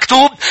امر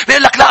مكتوب؟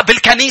 بيقول لك لا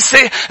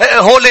بالكنيسة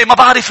هول ما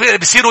بعرف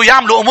بيصيروا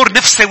يعملوا امور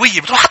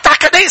نفسوية. بتروح حتى على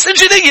كنائس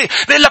انجيلية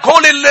بيقول لك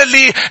هول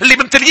اللي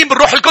ممتلئين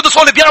بالروح القدس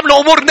هول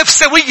بيعملوا امور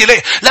نفسوية.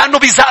 ليه؟ لانه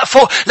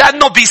بيزقفوا،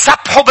 لانه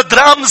بيسبحوا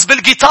بالدرامز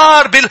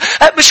بالجيتار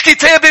مش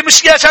كتابة،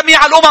 مش يا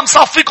جميع الامم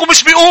صفقوا،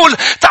 مش بيقول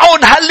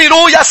تعون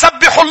هللويا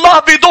سبحوا الله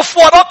بدف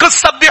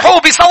ورقص،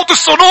 سبحوه بصوت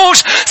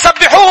الصنوج،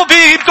 سبحوه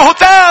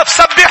بهتاف،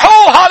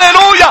 سبحوه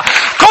هللويا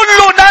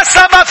كل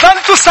نسمة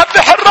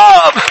فلتسبح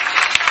الرب.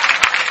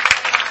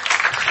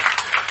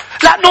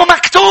 لأنه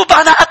مكتوب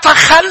أنا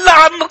أتخلى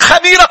عن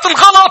خميرة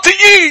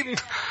الغلاطيين.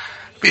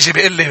 بيجي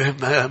بيقول لي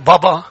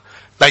بابا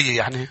بي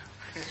يعني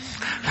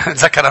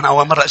ذكر أنا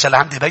أول مرة أجل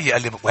عندي بي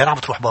قال لي وين عم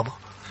تروح بابا؟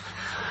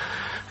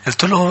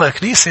 قلت له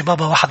كنيسة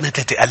بابا. 1 2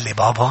 3 قال لي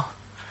بابا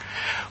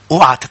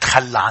اوعى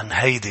تتخلى عن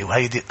هيدي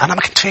وهيدي. أنا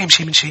ما كنت فاهم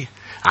شيء من شيء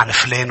عن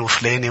فلان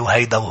وفلاني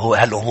وهيدا وهو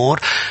هالأمور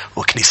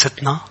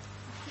وكنيستنا.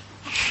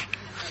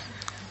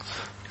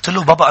 قلت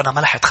له بابا أنا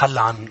ما رح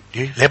أتخلى عن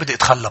ليه بدي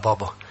أتخلى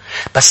بابا؟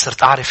 بس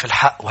صرت أعرف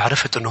الحق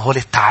وعرفت إنه هول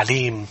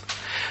التعليم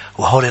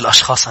وهول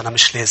الأشخاص أنا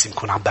مش لازم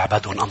أكون عم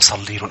بعبدهم أم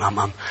صليهم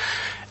أم.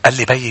 قال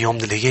لي بي يوم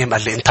من الأيام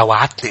قال لي أنت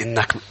وعدتني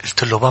إنك.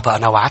 قلت له بابا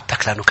أنا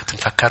وعدتك لأنه كنت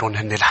مفكرون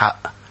هن الحق.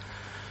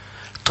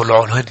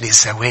 طلعوا لهن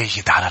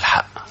زوايد على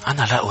الحق.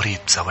 أنا لا أريد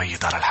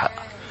زوايد على الحق،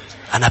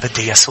 أنا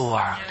بدي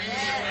يسوع.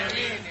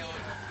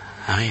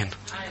 آمين.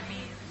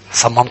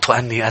 صممت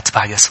أني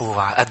أتبع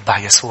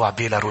يسوع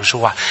بلا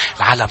رجوع.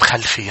 العالم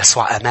خلفي،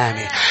 يسوع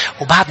أمامي.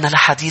 وبعدنا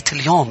لحديث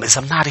اليوم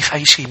إذا بنعرف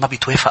أي شيء ما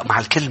بيتوافق مع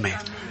الكلمة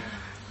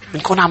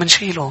بنكون عم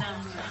نشيله.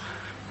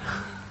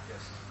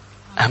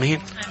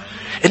 أمين.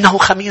 إنه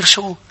خمير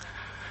شو؟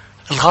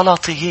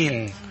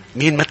 الغلاطيين.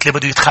 مين مثلي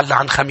بده يتخلى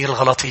عن خمير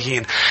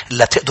الغلاطيين؟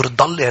 لا تقدر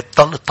تضل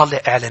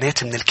تطلع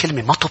إعلانات من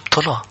الكلمة ما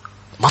تبطلها،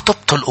 ما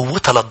تبطل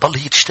قوتها لتضل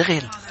هي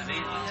تشتغل.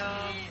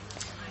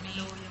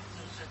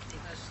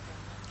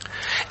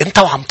 انت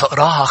وعم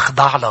تقراها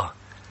خضع لها.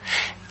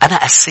 انا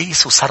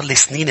قسيس وصار لي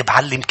سنين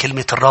بعلم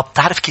كلمة الرب.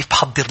 تعرف كيف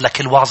بحضر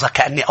لكل وعظة؟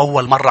 كأني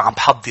اول مرة عم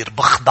بحضر،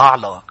 بخضع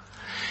لها.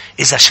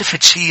 اذا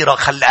شفت شيء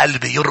خلي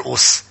قلبي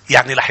يرقص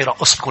يعني رح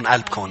يرقص لكم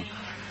قلبكم.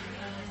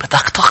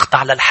 بدك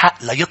تخضع للحق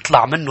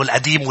ليطلع منه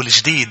القديم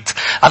والجديد،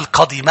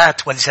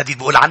 القديمات والجديد.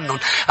 بقول عنهم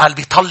قال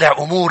بيطلع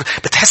أمور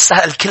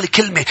بتحسها الكل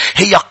كلمة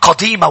هي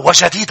قديمة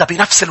وجديدة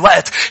بنفس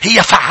الوقت.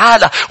 هي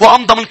فعالة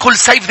وأمضى من كل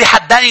سيف ذي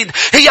حدين.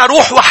 هي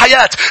روح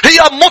وحياة.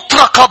 هي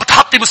مطرقة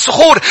بتحطم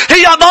الصخور.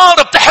 هي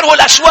نار بتحرق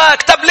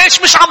الأشواك. طب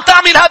ليش مش عم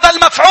تعمل هذا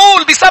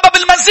المفعول؟ بسبب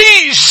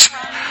المزيج.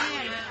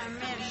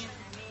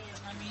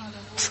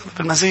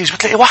 بالمزيج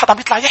بتلاقي واحد عم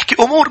يطلع يحكي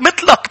أمور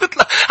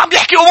مثلك عم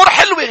يحكي أمور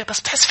حلوة، بس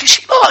بتحس في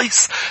شيء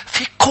ناقص،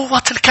 في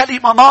قوة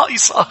الكلمة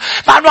ناقصة،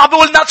 مع أنه عم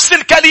بيقول نفس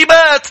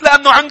الكلمات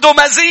لأنه عنده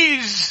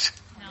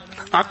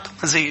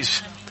مزيج.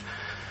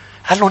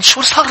 قال لهم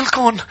شو صار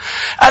لكم؟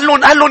 قال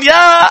لهم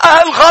يا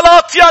أهل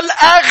غلاطيا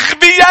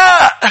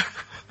الأغبياء.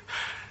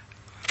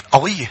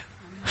 قوية.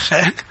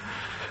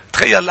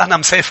 تخيل أنا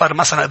مسافر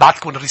مثلا ابعث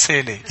لكم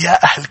رسالة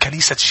يا أهل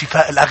كنيسة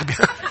الشفاء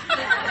الأغبياء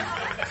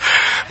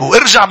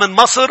وارجع من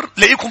مصر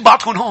لقيكم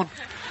بعضكم هون.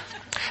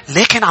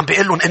 لكن عم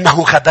بيقول لهم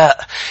إنه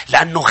غباء،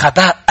 لأنه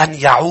غباء أن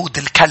يعود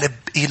الكلب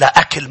إلى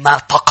أكل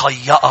ما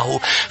تقيأه.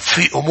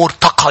 في أمور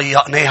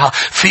تقيأناها،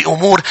 في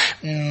أمور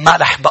ما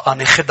رح بقى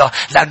ناخدها،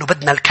 لأنه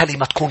بدنا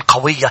الكلمة تكون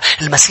قوية.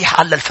 المسيح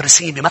قال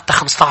للفريسيين بمتى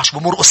 15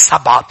 بمرقس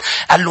 7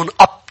 قال لهم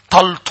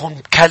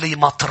أبطلتم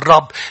كلمة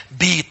الرب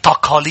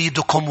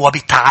بتقاليدكم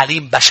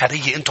وبتعاليم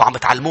بشرية انتوا عم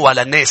تعلموها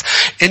للناس.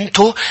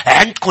 انتوا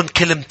عندكم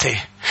كلمتي،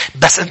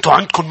 بس انتوا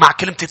عندكم مع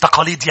كلمتي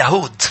تقاليد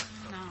يهود.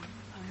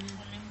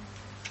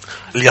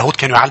 اليهود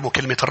كانوا يعلموا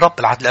كلمة الرب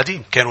بالعهد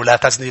القديم، كانوا لا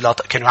تزني لا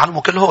كانوا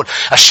يعلموا كل هول.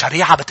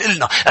 الشريعة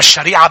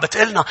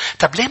بتقلنا.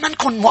 طب ليه ما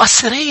نكون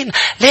مؤثرين؟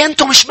 ليه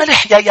انتم مش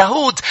ملح يا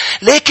يهود؟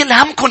 لكن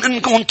همكم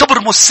انكم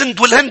تبرموا السند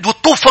والهند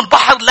وتطوفوا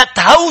البحر لا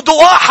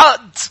تهودوا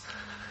واحد.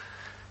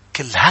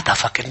 كل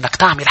هدفك انك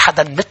تعمل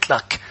حدا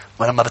مثلك.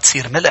 ولما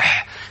بتصير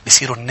ملح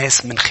بيصيروا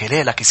الناس من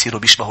خلالك يصيروا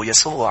بيشبهوا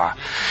يسوع.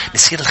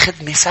 بيصير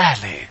الخدمة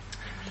سهلة.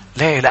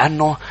 ليه؟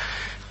 لأنه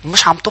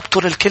مش عم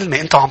تبطل الكلمة،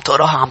 انت عم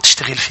تقراها عم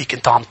تشتغل فيك،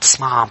 انت عم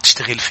تسمعها عم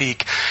تشتغل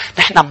فيك.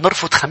 نحن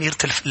بنرفض خميرة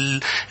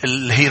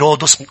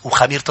الهيرودس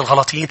وخميرة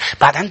الغلاطيين.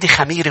 بعد عندي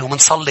خميرة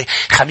ومنصلي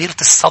خميرة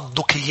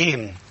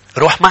الصدوقيين.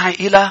 روح معي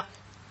إلى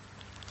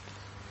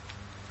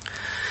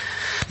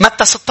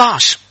متى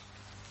 16.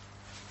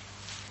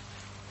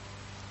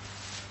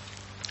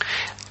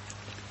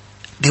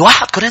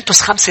 بواحد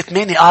كورنثوس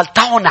 5:8 قال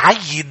تعالوا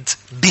نعيد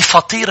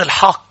بفطير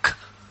الحق.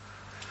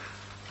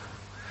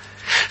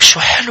 شو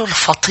حلو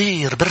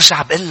الفطير.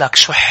 برجع بقول لك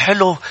شو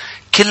حلو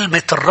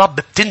كلمة الرب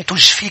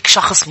بتنتج فيك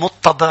شخص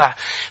متضع.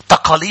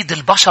 تقاليد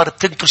البشر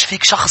بتنتج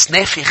فيك شخص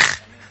نافخ.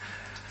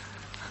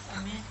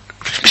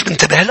 مش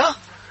بنتبه لها؟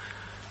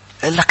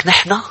 قال لك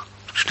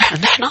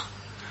نحن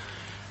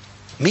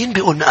مين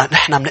بيقول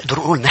نحن؟ بنقدر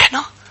نقول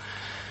نحن؟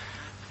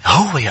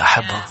 هو يا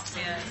أحبة.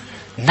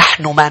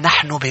 نحن ما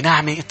نحن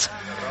بنعمة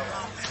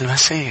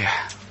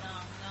المسيح.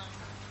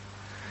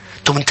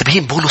 أنتم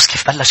منتبهين بولس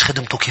كيف بلش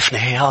خدمته كيف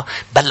نهاية؟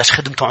 بلش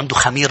خدمته عنده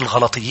خمير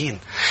الغلطيين.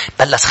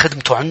 بلش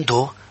خدمته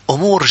عنده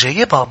أمور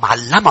جايبة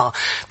معلمة،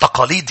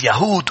 تقاليد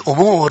يهود،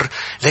 أمور.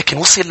 لكن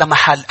وصل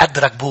لمحل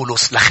أدرك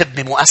بولس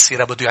لخدمة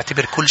مؤثرة بده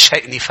يعتبر كل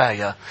شيء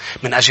نفاية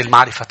من أجل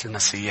معرفة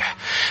المسيح.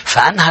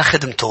 فأنهى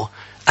خدمته.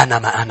 أنا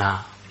ما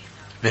أنا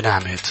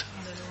بنعمة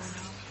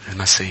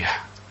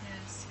المسيح.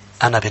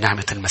 أنا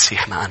بنعمة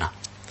المسيح ما أنا.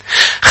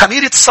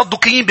 خميرة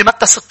الصدوقيين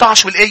بمتى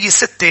 16 والآية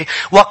 6.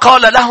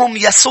 وقال لهم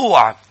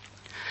يسوع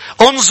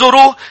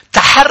انظروا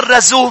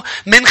تحرزوا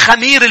من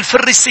خمير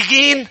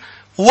الفريسيين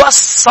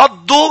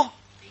والصدوقيين.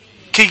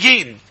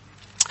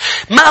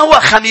 ما هو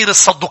خمير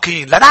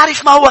الصدوقيين؟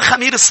 لنعرف ما هو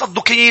خمير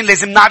الصدوقيين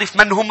لازم نعرف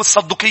من هم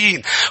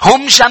الصدوقيين.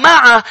 هم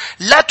جماعة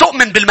لا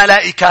تؤمن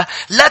بالملائكة،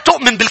 لا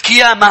تؤمن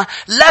بالقيامة،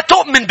 لا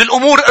تؤمن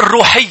بالأمور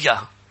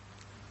الروحية.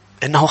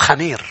 إنه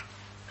خمير.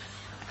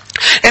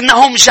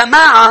 إنهم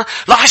جماعة.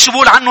 لاحظ شو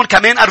بقول عنهم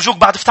كمان. أرجوك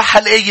بعد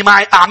افتحها الآية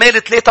معي.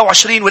 أعمال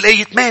 23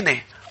 والآية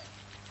 8.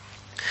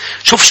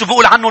 شوف شو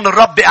بقول عنهم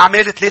الرب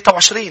بأعمال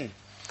 23.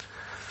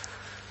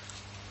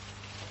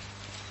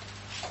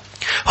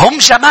 هم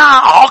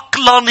جماعة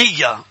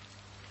عقلانية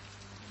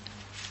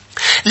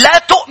لا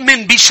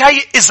تؤمن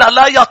بشيء إذا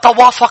لا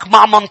يتوافق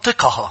مع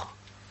منطقها.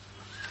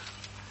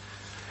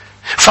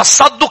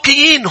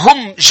 فالصدوقيين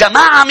هم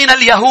جماعة من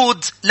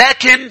اليهود،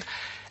 لكن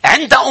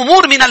عند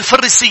أمور من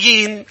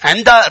الفريسيين،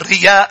 عند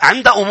رياء،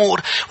 عند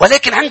أمور،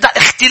 ولكن عند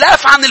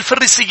اختلاف عن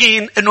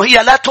الفريسيين إنه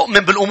هي لا تؤمن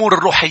بالأمور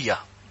الروحية،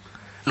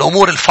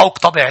 الأمور الفوق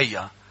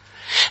طبيعية.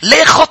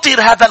 ليه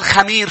خطر هذا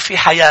الخمير في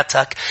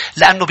حياتك؟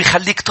 لأنه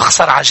بيخليك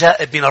تخسر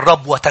عجائب من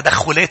الرب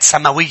وتدخلات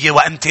سماوية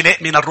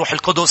وامتلاء من الروح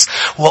القدس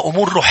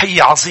وأمور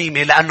روحية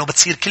عظيمة، لأنه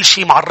بتصير كل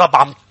شيء مع الرب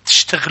عم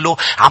تشتغله،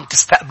 عم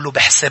تستقبله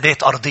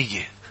بحسابات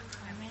أرضية.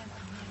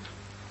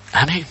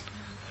 آمين.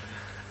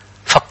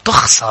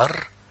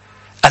 فبتخسر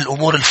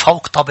الأمور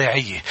الفوق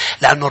طبيعية،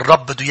 لأنه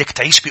الرب بده يك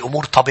تعيش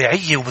بأمور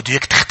طبيعية وبده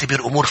يك تختبر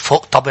أمور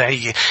فوق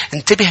طبيعية.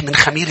 انتبه من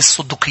خمير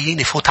الصدوقيين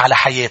يفوت على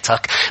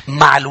حياتك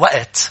مع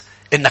الوقت،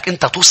 إنك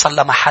أنت توصل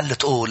لمحل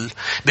تقول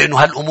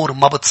بأنه هالأمور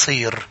ما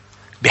بتصير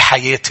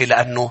بحياتي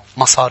لأنه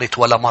ما صارت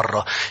ولا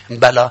مرة،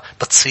 بلا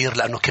بتصير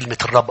لأنه كلمة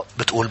الرب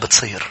بتقول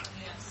بتصير.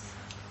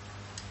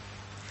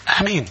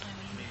 آمين.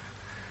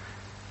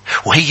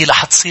 وهي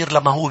رح تصير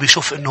لما هو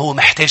بيشوف إنه هو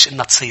محتاج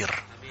إنها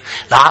تصير.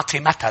 لأعطي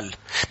مثل.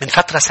 من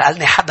فترة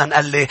سألني حدا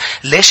قال لي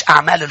ليش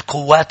أعمال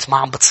القوات ما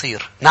عم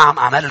بتصير؟ نعم،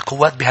 أعمال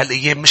القوات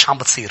بهالأيام مش عم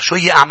بتصير. شو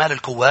هي أعمال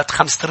القوات؟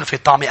 5 طرفة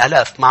طعمة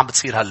آلاف ما عم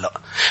بتصير هلأ.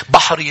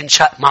 بحر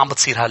ينشأ ما عم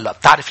بتصير هلأ.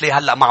 بتعرف ليه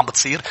هلأ ما عم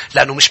بتصير؟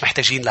 لأنه مش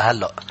محتاجين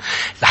لهلأ.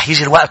 رح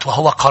يجي الوقت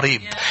وهو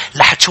قريب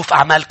رح تشوف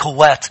أعمال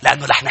قوات،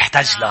 لأنه رح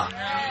نحتاج لها.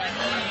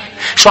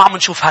 شو عم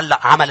نشوف هلأ؟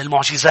 عمل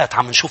المعجزات.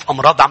 عم نشوف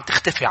أمراض عم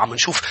تختفي. عم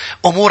نشوف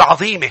أمور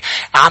عظيمة.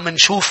 عم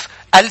نشوف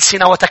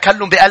ألسنة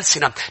وتكلم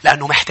بألسنة،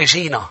 لأنه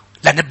محتاجينها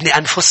لنبني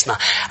أنفسنا.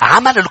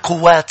 عمل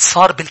القوات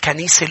صار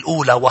بالكنيسة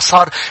الأولى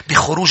وصار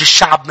بخروج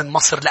الشعب من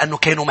مصر لأنه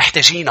كانوا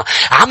محتاجينها.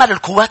 عمل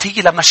القوات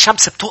هي لما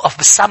الشمس بتوقف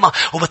بالسماء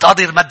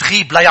وبتقدر ما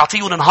تغيب، لا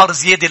يعطيون نهار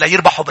زيادة لا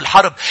يربحوا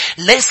بالحرب.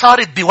 ليه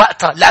صارت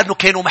بوقتها؟ لأنه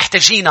كانوا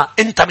محتاجينها.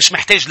 أنت مش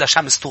محتاج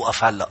لشمس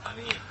توقف هلأ.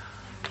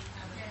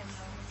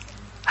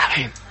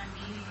 آمين.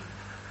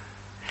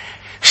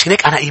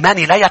 شنك أنا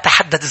إيماني لا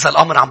يتحدد إذا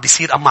الأمر عم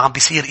بيصير أما عم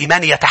بيصير.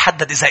 إيماني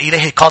يتحدد إذا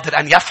إلهي قادر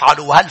أن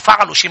يفعله، وهل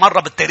فعله شي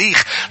مرة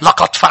بالتاريخ؟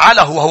 لقد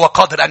فعله وهو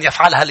قادر أن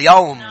يفعلها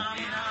اليوم.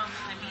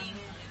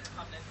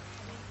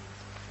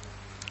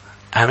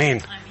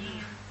 آمين.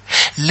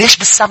 ليش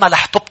بالسماء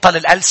رح تبطل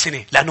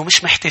الألسنة؟ لأنه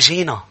مش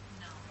محتاجينها.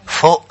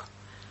 فوق.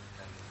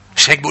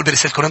 مش هيك بقول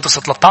برسالة كورنثوس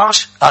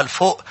 13 قال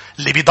فوق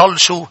اللي بيضل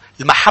شو؟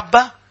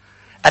 المحبة،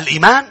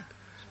 الإيمان،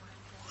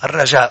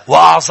 الرجاء،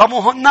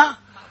 وأعظمهن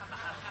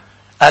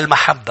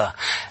المحبة.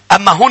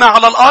 أما هنا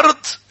على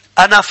الأرض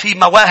أنا في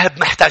مواهب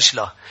محتاج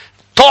له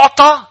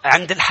تعطى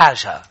عند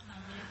الحاجة.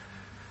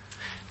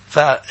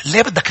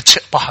 فليه بدك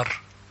تشق بحر؟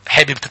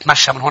 حابب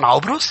تتمشى من هون على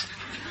قبرص؟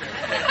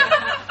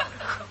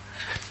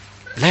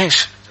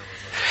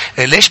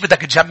 ليش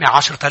بدك تجمع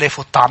 10,000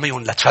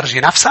 وتطعميهم لتفرجي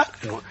نفسك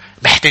إنه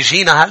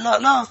محتاجينها هلا؟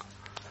 لا.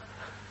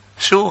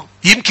 شو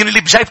يمكن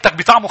اللي بجيبتك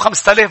بيطعموا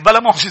 5,000 بلا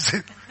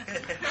معجزة.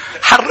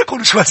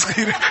 حركهم شوي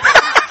صغيرة.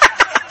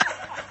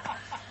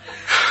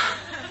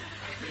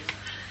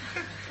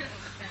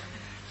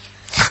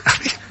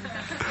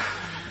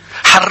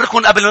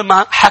 حركهم قبل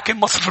ما حاكم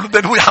مصر في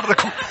لبنان هو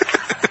يحركهم.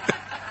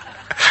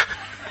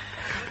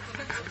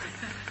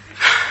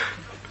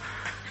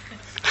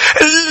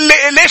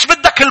 ليش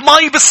بدك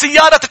المي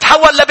بالسيارة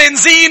تتحول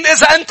لبنزين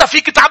إذا أنت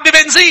فيك تعبي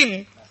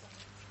بنزين؟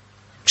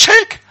 مش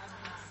هيك؟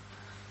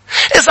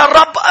 إذا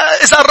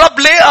الرب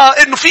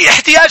لقى إنه في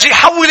احتياج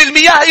يحول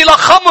المياه إلى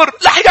خمر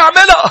رح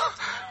يعملها.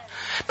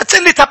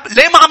 بتقول لي طب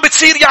ليه ما عم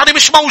بتصير؟ يعني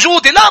مش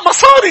موجودة. لا، ما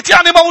صارت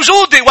يعني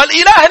موجودة،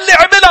 والإله اللي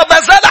عملها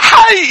ما زال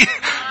حي.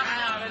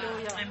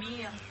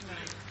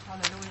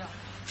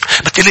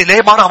 بتقولي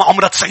ليه مرة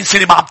عمرها 90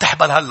 سنة ما عم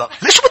تحمل هلا؟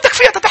 ليش بدك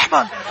فيها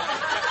تتحمل؟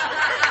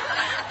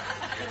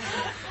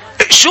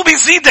 شو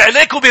بيزيد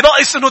عليك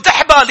وبناقص انه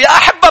تحبل يا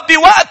احبة؟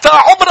 بوقتها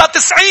عمرها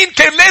 90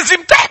 كان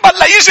لازم تحبل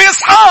ليجي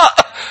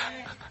اسحاق،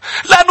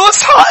 لانه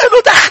اسحاق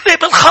له دخله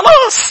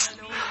بالخلاص.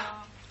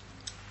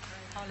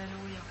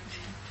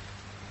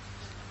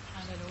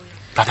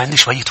 بعد عندي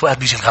شوية وقت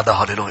بيجي الغداء.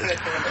 هاليلويا.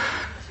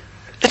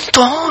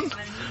 انتو هون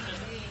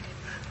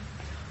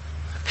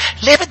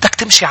ليه بدك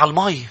تمشي على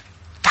المي؟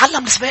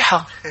 تعلم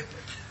السباحة.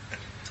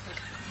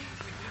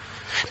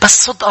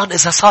 بس صدقا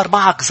إذا صار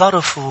معك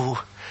ظرف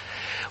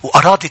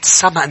وأرادت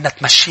السماء أن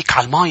تمشيك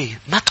على المي،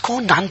 ما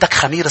تكون عندك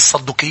خمير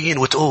الصدوقيين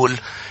وتقول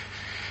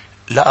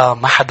لا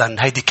ما حدا،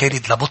 هيدي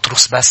كانت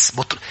لبطرس بس.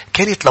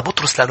 كانت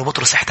لبطرس لأنه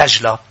بطرس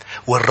احتاج لها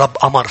والرب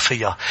أمر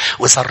فيها.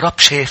 وإذا الرب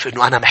شاف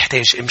أنه أنا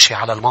محتاج امشي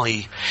على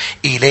المي،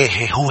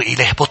 إلهي هو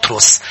إله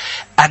بطرس،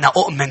 أنا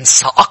أؤمن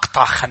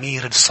سأقطع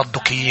خمير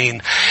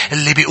الصدوقيين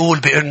اللي بيقول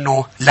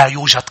بأنه لا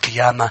يوجد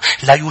قيامة،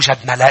 لا يوجد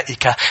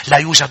ملائكة، لا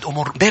يوجد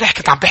أمور. امبارح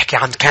كنت عم بحكي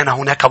عن كان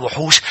هناك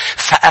وحوش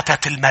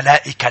فأتت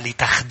الملائكة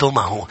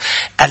لتخدمه.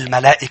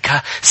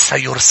 الملائكة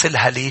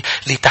سيرسلها لي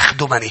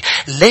لتخدمني.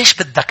 ليش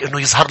بدك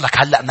أنه يظهر لك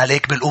هلأ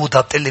ملاك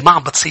بالأوضة بتقول لي ما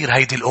عم بتصير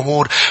هيدي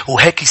الأمور،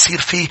 وهيك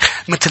يصير فيه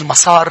مثل ما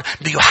صار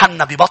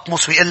بيوحنا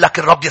ببطمس ويقول لك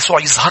الرب يسوع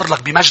يظهر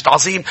لك بمجد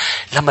عظيم؟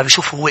 لما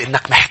بيشوف هو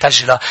إنك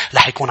محتاج له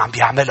رح يكون عم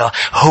بيعملها.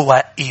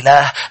 هو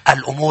إله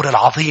الأمور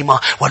العظيمة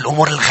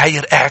والأمور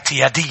الغير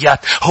اعتيادية.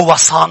 هو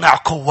صانع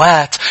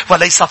قوات،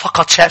 وليس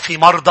فقط شافي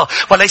مرضى،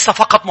 وليس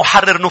فقط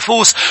محرر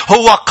نفوس.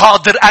 هو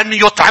قادر أن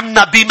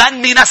يطعمنا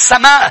بمن من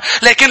السماء.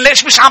 لكن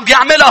ليش مش عم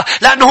بيعملها؟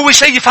 لأنه هو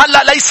شايف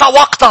هلأ ليس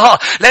وقتها،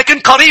 لكن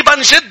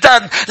قريبا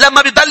جدا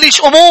لما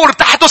بتبلش أمور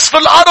تحدث في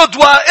الأرض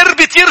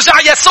وقربت يرجع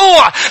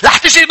يسوع، رح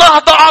تجي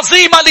نهضة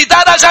عظيمة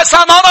لدرجة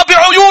سنرى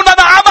بعيوننا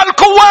عمل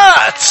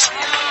قوات.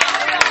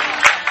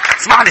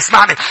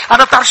 اسمعني.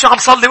 أنا بتعرف شو عم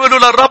صلي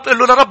وقل له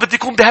للرب بدي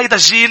يكون بهيدا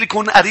الجيل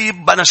يكون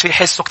قريب. أنا شيء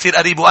حسه كتير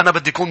قريب، وأنا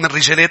بدي يكون من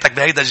رجالاتك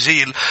بهيدا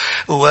الجيل.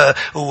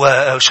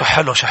 وشو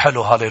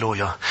حلو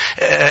هاليلويا.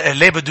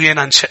 ليه بده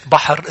ينا نشق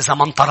بحر إذا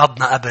ما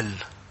انطردنا قبل؟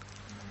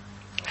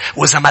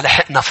 وإذا ما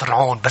لحقنا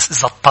فرعون، بس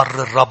إذا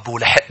اضطر الرب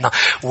ولحقنا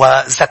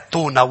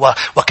وزتونا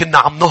وكنا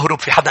عم نهرب.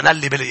 في حدا قال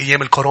لي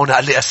بالأيام الكورونا،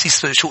 قال لي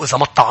أسيس شو إذا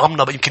ما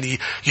طعمنا يمكن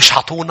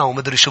يشحطونا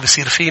ومدري شو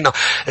بيصير فينا.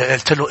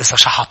 قلت له إذا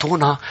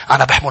شحطونا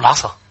أنا بحمل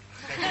عصا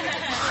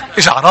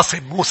إجا على راسي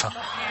موسى،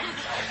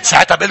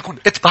 ساعتها بقلكم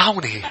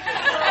اتبعوني.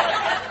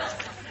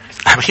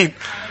 أمين.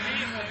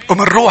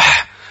 ومن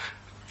روح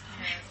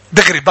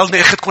دغري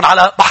ضلني أخذكم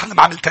على بحر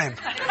المعملتين.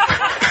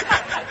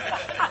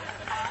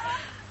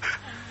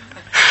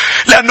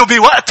 لأنه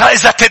بوقتها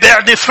إذا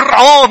تبعني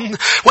فرعون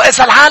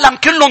وإذا العالم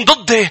كلهم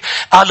ضدي،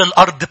 قال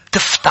الأرض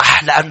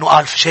بتفتح، لأنه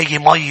قال جاي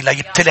مي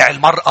ليبتلع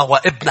المرأة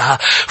وابنها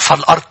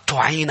فالأرض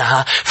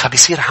تعينها.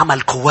 فبيصير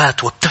عمل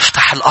قوات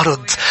وبتفتح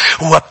الأرض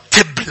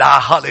وبتبلع.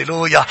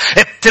 هاليلويا.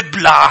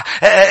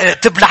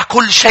 بتبلع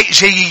كل شيء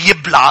جاي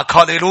يبلعك.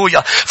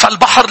 هاليلويا.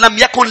 فالبحر لم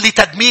يكن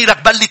لتدميرك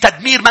بل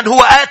لتدمير من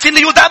هو آت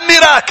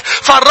ليدمرك.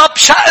 فالرب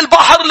شاء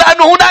البحر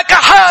لأنه هناك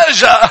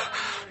حاجة.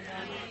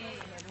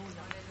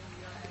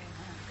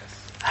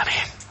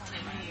 آمين.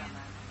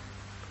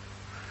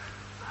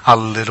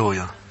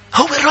 هاليلويا.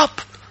 هو الرب.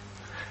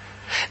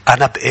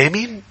 أنا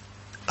بآمن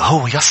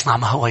هو يصنع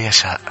ما هو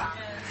يشاء.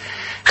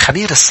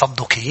 خمير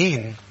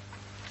الصدوقيين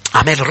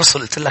أعمال الرسل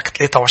قلت لك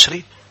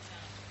 23.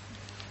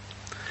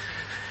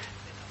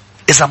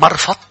 إذا ما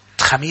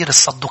رفضت خمير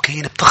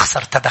الصدوقيين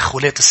بتخسر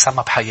تدخلات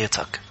السماء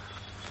بحياتك.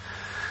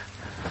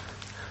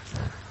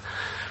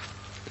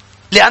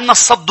 لأن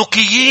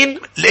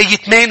الصدوقيين الآية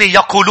 8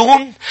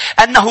 يقولون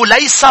أنه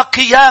ليس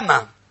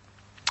قيامة.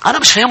 أنا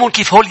مش فاهمهم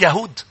كيف هول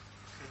اليهود.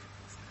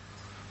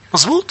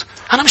 مظبوط.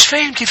 أنا مش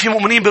فاهم كيف في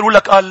مؤمنين بيقولوا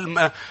لك قال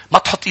ما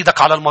تحط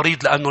إيدك على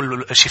المريض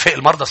لأنه شفاء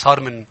المرضى صار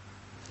من.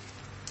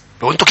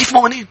 وأنتوا كيف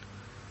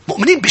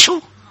مؤمنين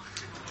بشو؟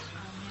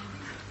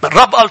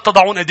 الرب قال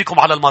تضعون أيديكم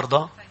على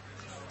المرضى.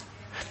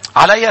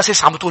 على أي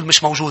أساس عم بتقول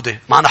مش موجودة؟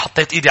 ما أنا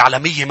حطيت إيدي على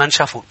 100 ما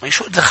نشافوا. ما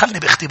شو دخلني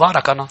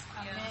باختبارك أنا؟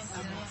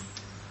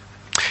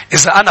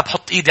 إذا أنا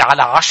بحط إيدي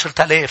على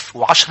 10,000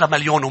 و10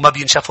 مليون وما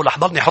بينشافوا، رح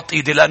ضلني أحط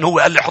إيدي لأنه هو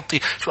قال لي حطي.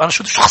 شو أنا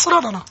شو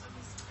خسران؟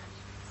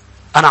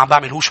 أنا عم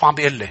بعمل هو شو عم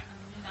بيقول لي،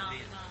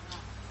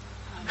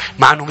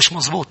 مع أنه مش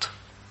مزبوط.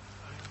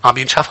 عم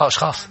بينشافها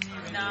أشخاص.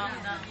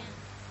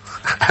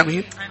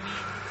 أمين.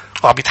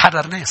 وعم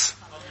بيتحرر ناس.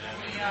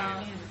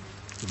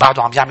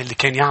 بعده عم يعمل اللي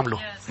كان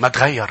يعمله، ما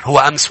تغير. هو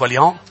أمس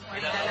واليوم.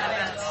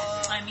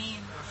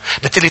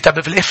 بتقلي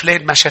طب ليه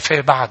فلان ما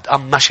شافاه بعد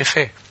أم ما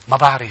شافاه؟ ما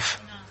بعرف،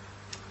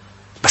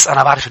 بس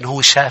أنا بعرف إنه هو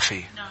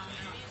الشافي.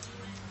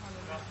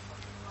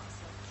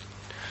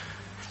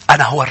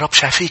 أنا هو الرب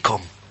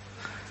شافيكم.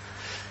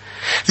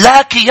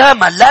 لا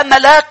قيامة، لا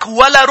ملاك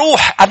ولا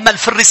روح. أما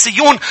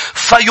الفريسيون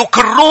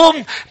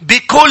فيقرون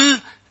بكل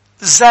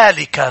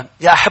ذلك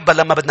يا أحبة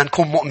لما بدنا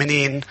نكون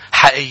مؤمنين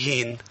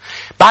حقيقيين.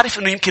 بعرف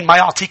أنه يمكن ما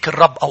يعطيك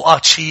الرب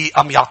أوقات شيء،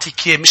 أم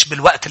يعطيك إياه مش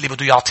بالوقت اللي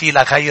بده يعطيه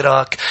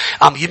لغيرك،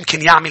 أم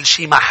يمكن يعمل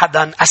شيء مع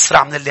حدا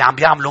أسرع من اللي عم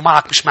بيعمله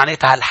معك. مش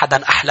معناتها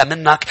هالحدا أحلى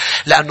منك،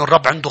 لأنه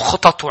الرب عنده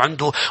خطط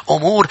وعنده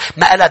أمور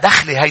ما لها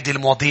دخل هيدي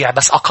المواضيع.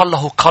 بس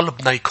أقله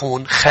قلبنا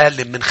يكون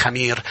خال من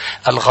خمير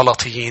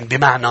الغلطيين،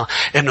 بمعنى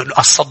أنه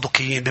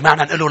الصدقيين،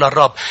 بمعنى نقوله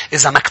للرب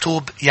إذا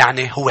مكتوب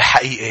يعني هو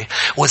حقيقي،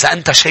 وإذا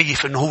أنت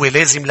شايف أنه هو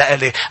لازم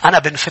لإلي، أنا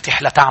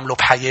بنفتح لتعمله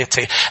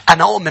بحياتي.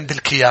 أنا أؤمن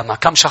بالقيامة.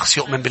 كم شخص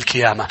يؤمن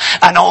بالقيامة؟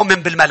 أنا أؤمن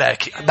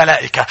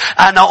بالملائكة،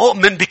 أنا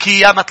أؤمن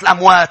بقيامة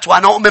الأموات،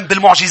 وأنا أؤمن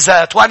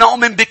بالمعجزات، وأنا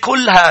أؤمن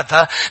بكل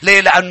هذا.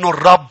 ليه؟ لأنه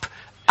الرب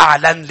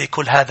أعلن لي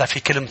كل هذا في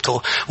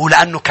كلمته،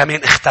 ولأنه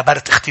كمان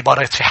اختبرت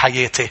اختبارات في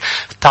حياتي.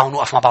 تعالوا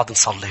نوقف مع بعض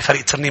نصلي.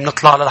 فريق ترنيم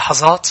نطلع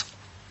للحظات.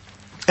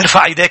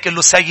 ارفع ايديك قل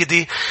له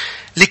سيدي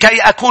لكي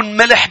أكون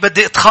ملح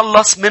بدي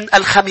أتخلص من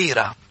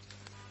الخميرة.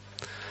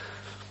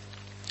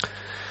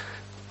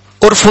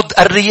 أرفض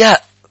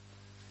الرياء.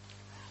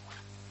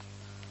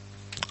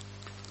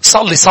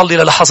 صلي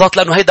للحظات،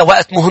 لأنه هيدا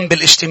وقت مهم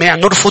بالاجتماع.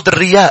 نرفض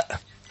الرياء.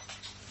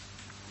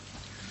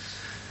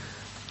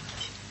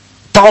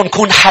 تعالوا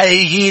نكون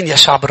حقيقيين يا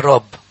شعب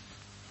الرب.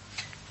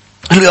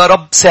 قل له يا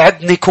رب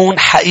ساعدني كون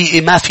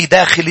حقيقي. ما في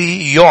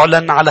داخلي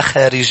يعلن على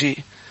خارجي،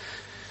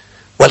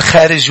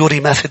 والخارج يري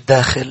ما في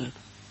الداخل.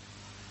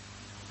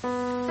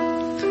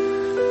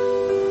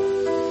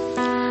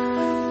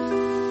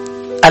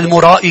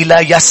 المرائي لا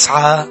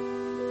يسعى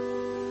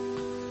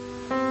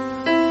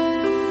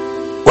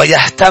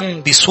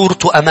ويهتم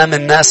بصورته أمام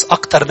الناس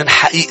أكثر من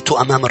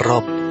حقيقته أمام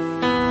الرب.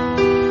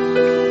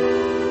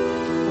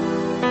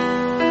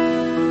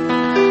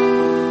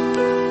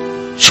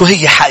 شو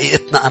هي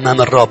حقيقتنا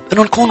أمام الرب؟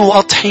 إنه نكون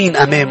واضحين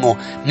أمامه،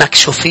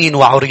 مكشوفين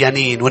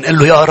وعريانين، ونقول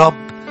له يا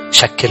رب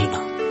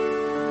شكلنا.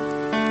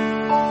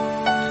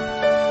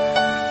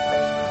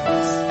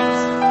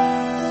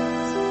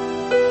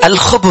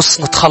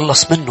 الخبث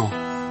نتخلص منه.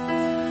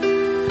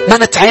 ما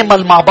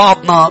نتعامل مع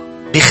بعضنا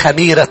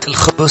بخميرة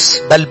الخبث،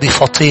 بل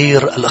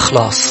بفطير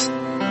الإخلاص.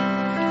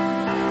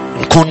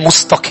 نكون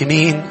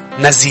مستقيمين،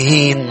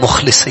 نزيهين،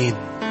 مخلصين.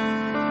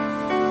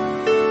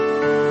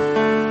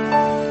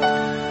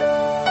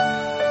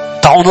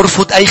 تعالوا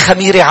نرفض أي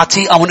خميرة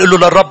عتيقة ونقول له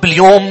للرب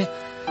اليوم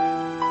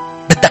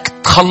بدك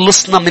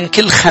تخلصنا من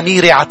كل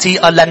خميرة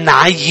عتيقة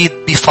لنعيد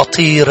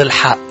بفطير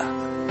الحق،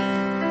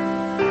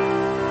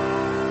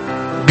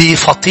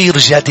 بفطير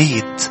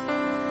جديد.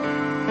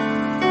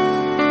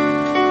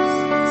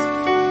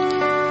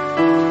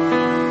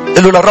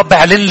 قل له للرب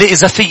اعلن لي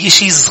إذا في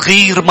شيء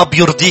صغير ما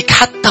بيرضيك،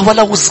 حتى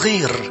ولو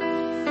صغير،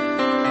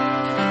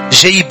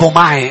 جيبه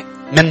معي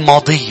من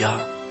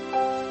ماضية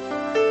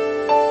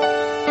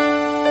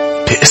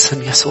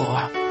باسم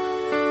يسوع.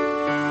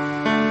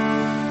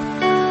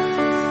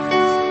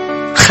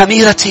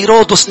 خميرة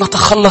هيرودس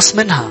نتخلص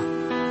منها.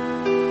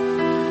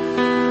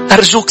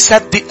 أرجوك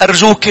صدق،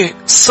 أرجوك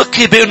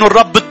ثقي بأنه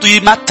الرب بده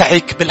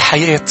يمتعك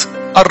بالحياة.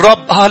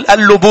 الرب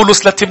قال له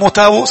بولس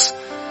لتيموثاوس،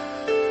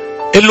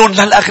 قل لهم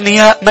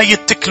للأغنياء ما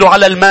يتكلوا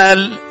على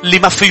المال اللي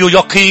ما فيه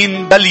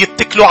يقين، بل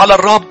يتكلوا على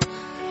الرب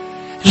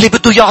اللي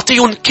بده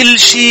يعطيهم كل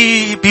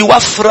شيء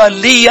بوفرة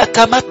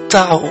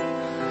ليتمتعوا.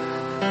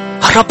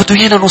 الرب بده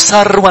ينا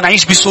نسر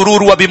ونعيش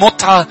بسرور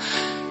وبمتعة،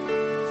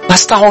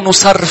 بس تعالوا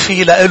نسر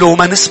فيه لإله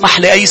وما نسمح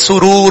لأي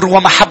سرور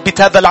ومحبة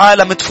هذا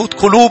العالم تفوت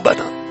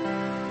قلوبنا.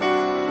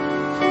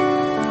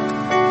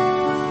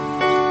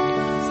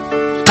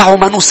 تعالوا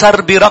ما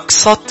نسر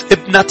برقصة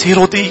ابنة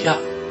هيرودية.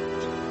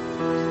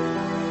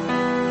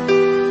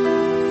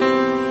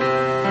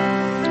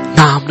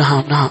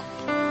 نعم.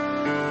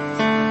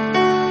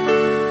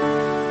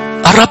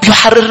 الرب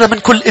يحررنا من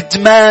كل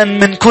إدمان،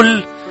 من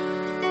كل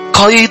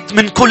قيد،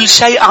 من كل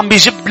شيء عم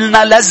بيجيب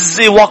لنا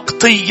لذة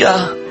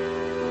وقتية،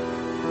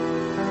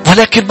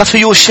 ولكن ما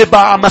فيه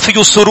شبع، ما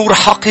فيه سرور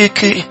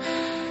حقيقي.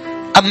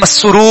 أما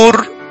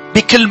السرور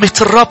بكلمة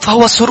الرب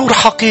فهو سرور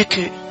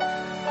حقيقي.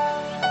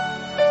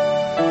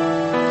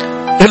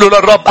 قلوا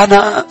للرب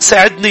أنا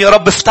ساعدني يا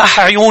رب، افتح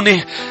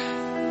عيوني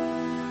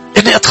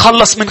إني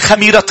أتخلص من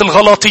خميرة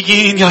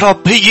الغلطيين يا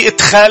رب. هي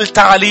إدخال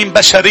تعاليم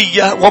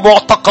بشرية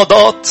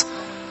ومعتقدات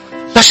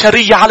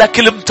بشرية على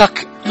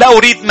كلمتك. لا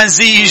أريد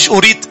مزيج،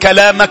 أريد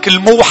كلامك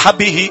الموحى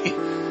به،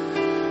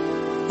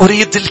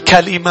 أريد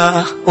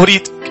الكلمة،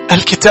 أريد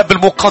الكتاب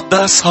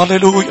المقدس.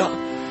 هاليلويا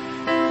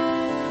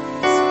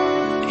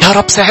يا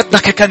رب ساعدنا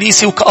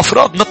ككنيسة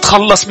وكأفراد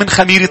نتخلص من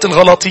خميرة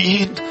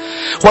الغلطيين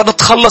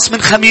ونتخلص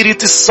من خميرة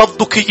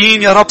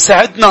الصدقيين. يا رب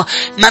ساعدنا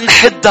ما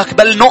نحدك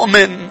بل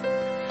نؤمن،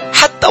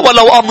 حتى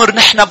ولو أمر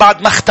نحن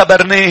بعد ما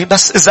اختبرناه،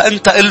 بس إذا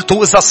أنت قلت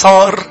وإذا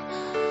صار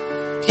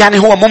يعني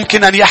هو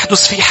ممكن أن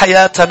يحدث في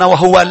حياتنا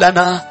وهو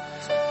لنا.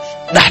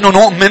 نحن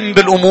نؤمن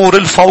بالأمور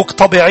الفوق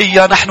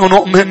طبيعية، نحن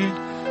نؤمن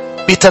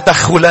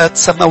بتدخلات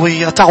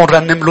سماوية. تعالوا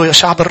نرنم له يا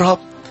شعب الرب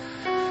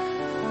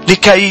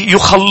لكي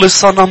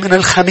يخلصنا من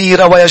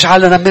الخميرة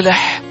ويجعلنا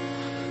ملح.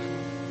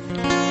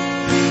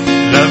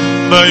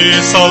 لما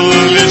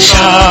يصلي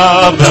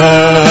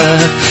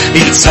شعبك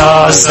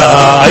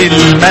يتزعزع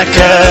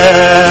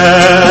المكان،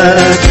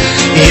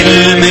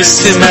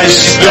 يلمس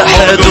مجد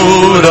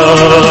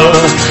حضورك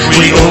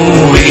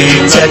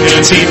وقوتك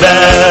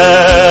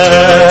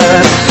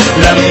تبان.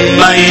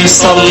 لما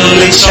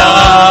يصلي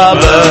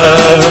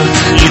شعبك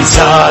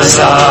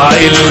يتزعزع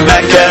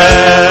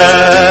المكان،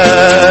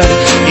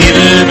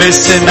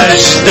 يلمس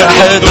مجد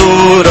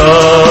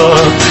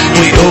حضورك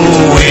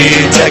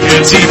وقوتك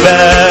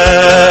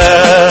تبان.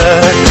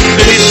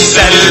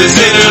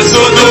 تتزلزل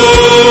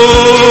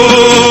صدود،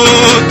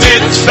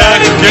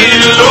 تتفك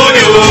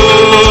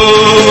القيود،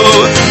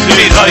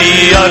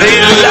 بيغير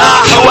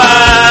الأحوال،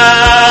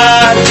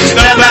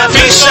 ما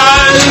فيش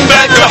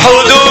عندك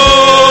حدود.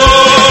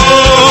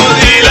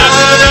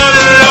 إلهنا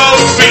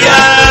الرب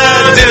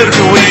قادر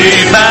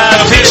وما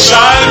فيش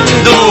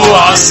عنده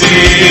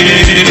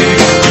عصير،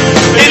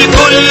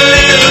 الكل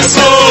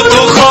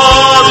صوته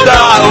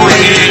خاضع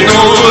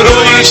ونوره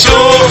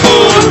يشوفه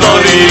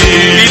طريق.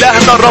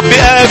 إلهنا الرب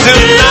قادر،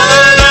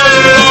 إلهنا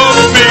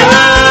الرب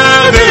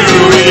قادر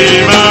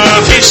وما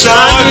فيش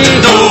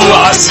عنده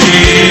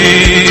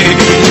عصير،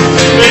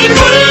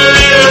 الكل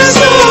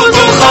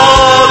صوته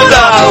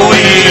خاضع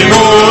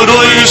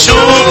ونوره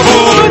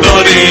يشوفه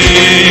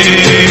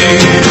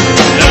طريق.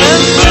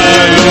 لما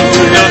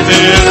لوقا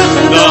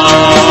تخضع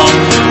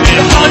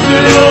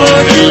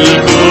لحضرة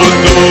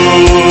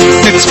القدوس،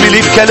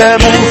 تتملي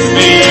بكلامه،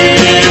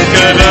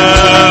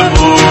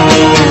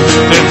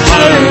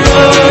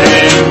 تتحرر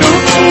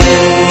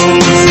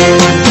النفوس.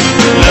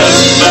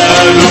 لما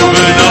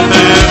لوقا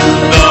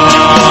تخضع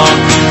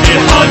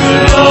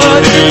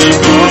لحضرة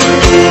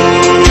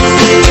القدوس،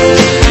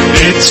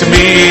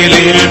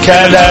 تتملي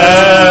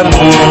الكلام،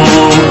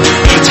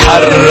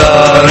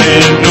 يتحرر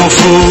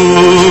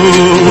النفوس.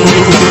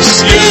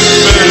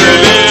 يغفر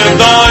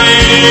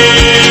للضعيف،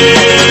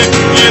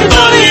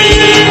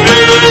 يطيب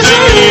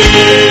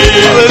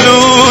الجريح،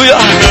 هللويا.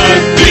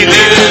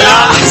 يمدد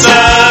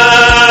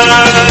الأحزان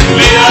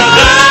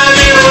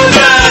لأغاني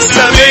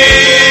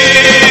وتسابيح.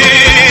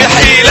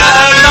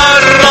 إلهنا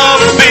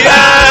الرب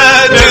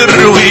قادر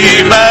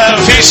وما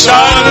فيش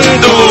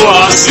عنده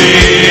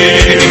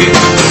عصير،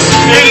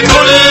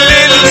 الكل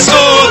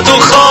صوته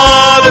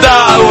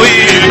خاضع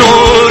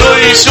ونوره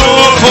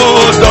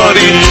يشوفه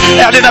طريق.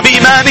 اعلن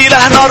بإيمان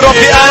إلهنا الرب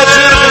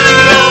قادر،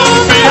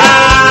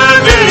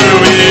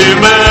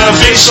 وما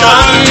فيش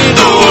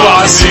عنده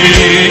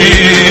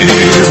عصير،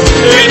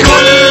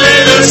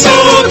 الكل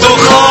صوته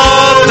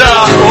خاضع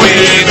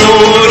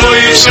ونوره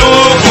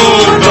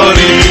يشوفه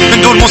طريق. من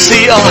دون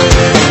موسيقى،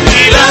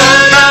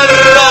 إلهنا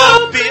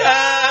الرب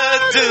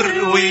قادر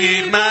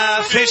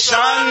وما فيش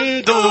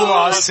عنده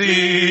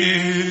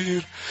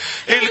عصير،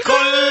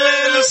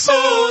 الكل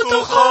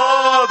صوته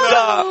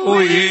خاضع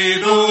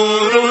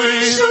ونوره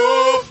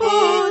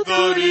يشوفه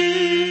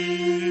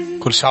طريق.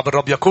 كل شعب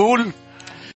الرب يقول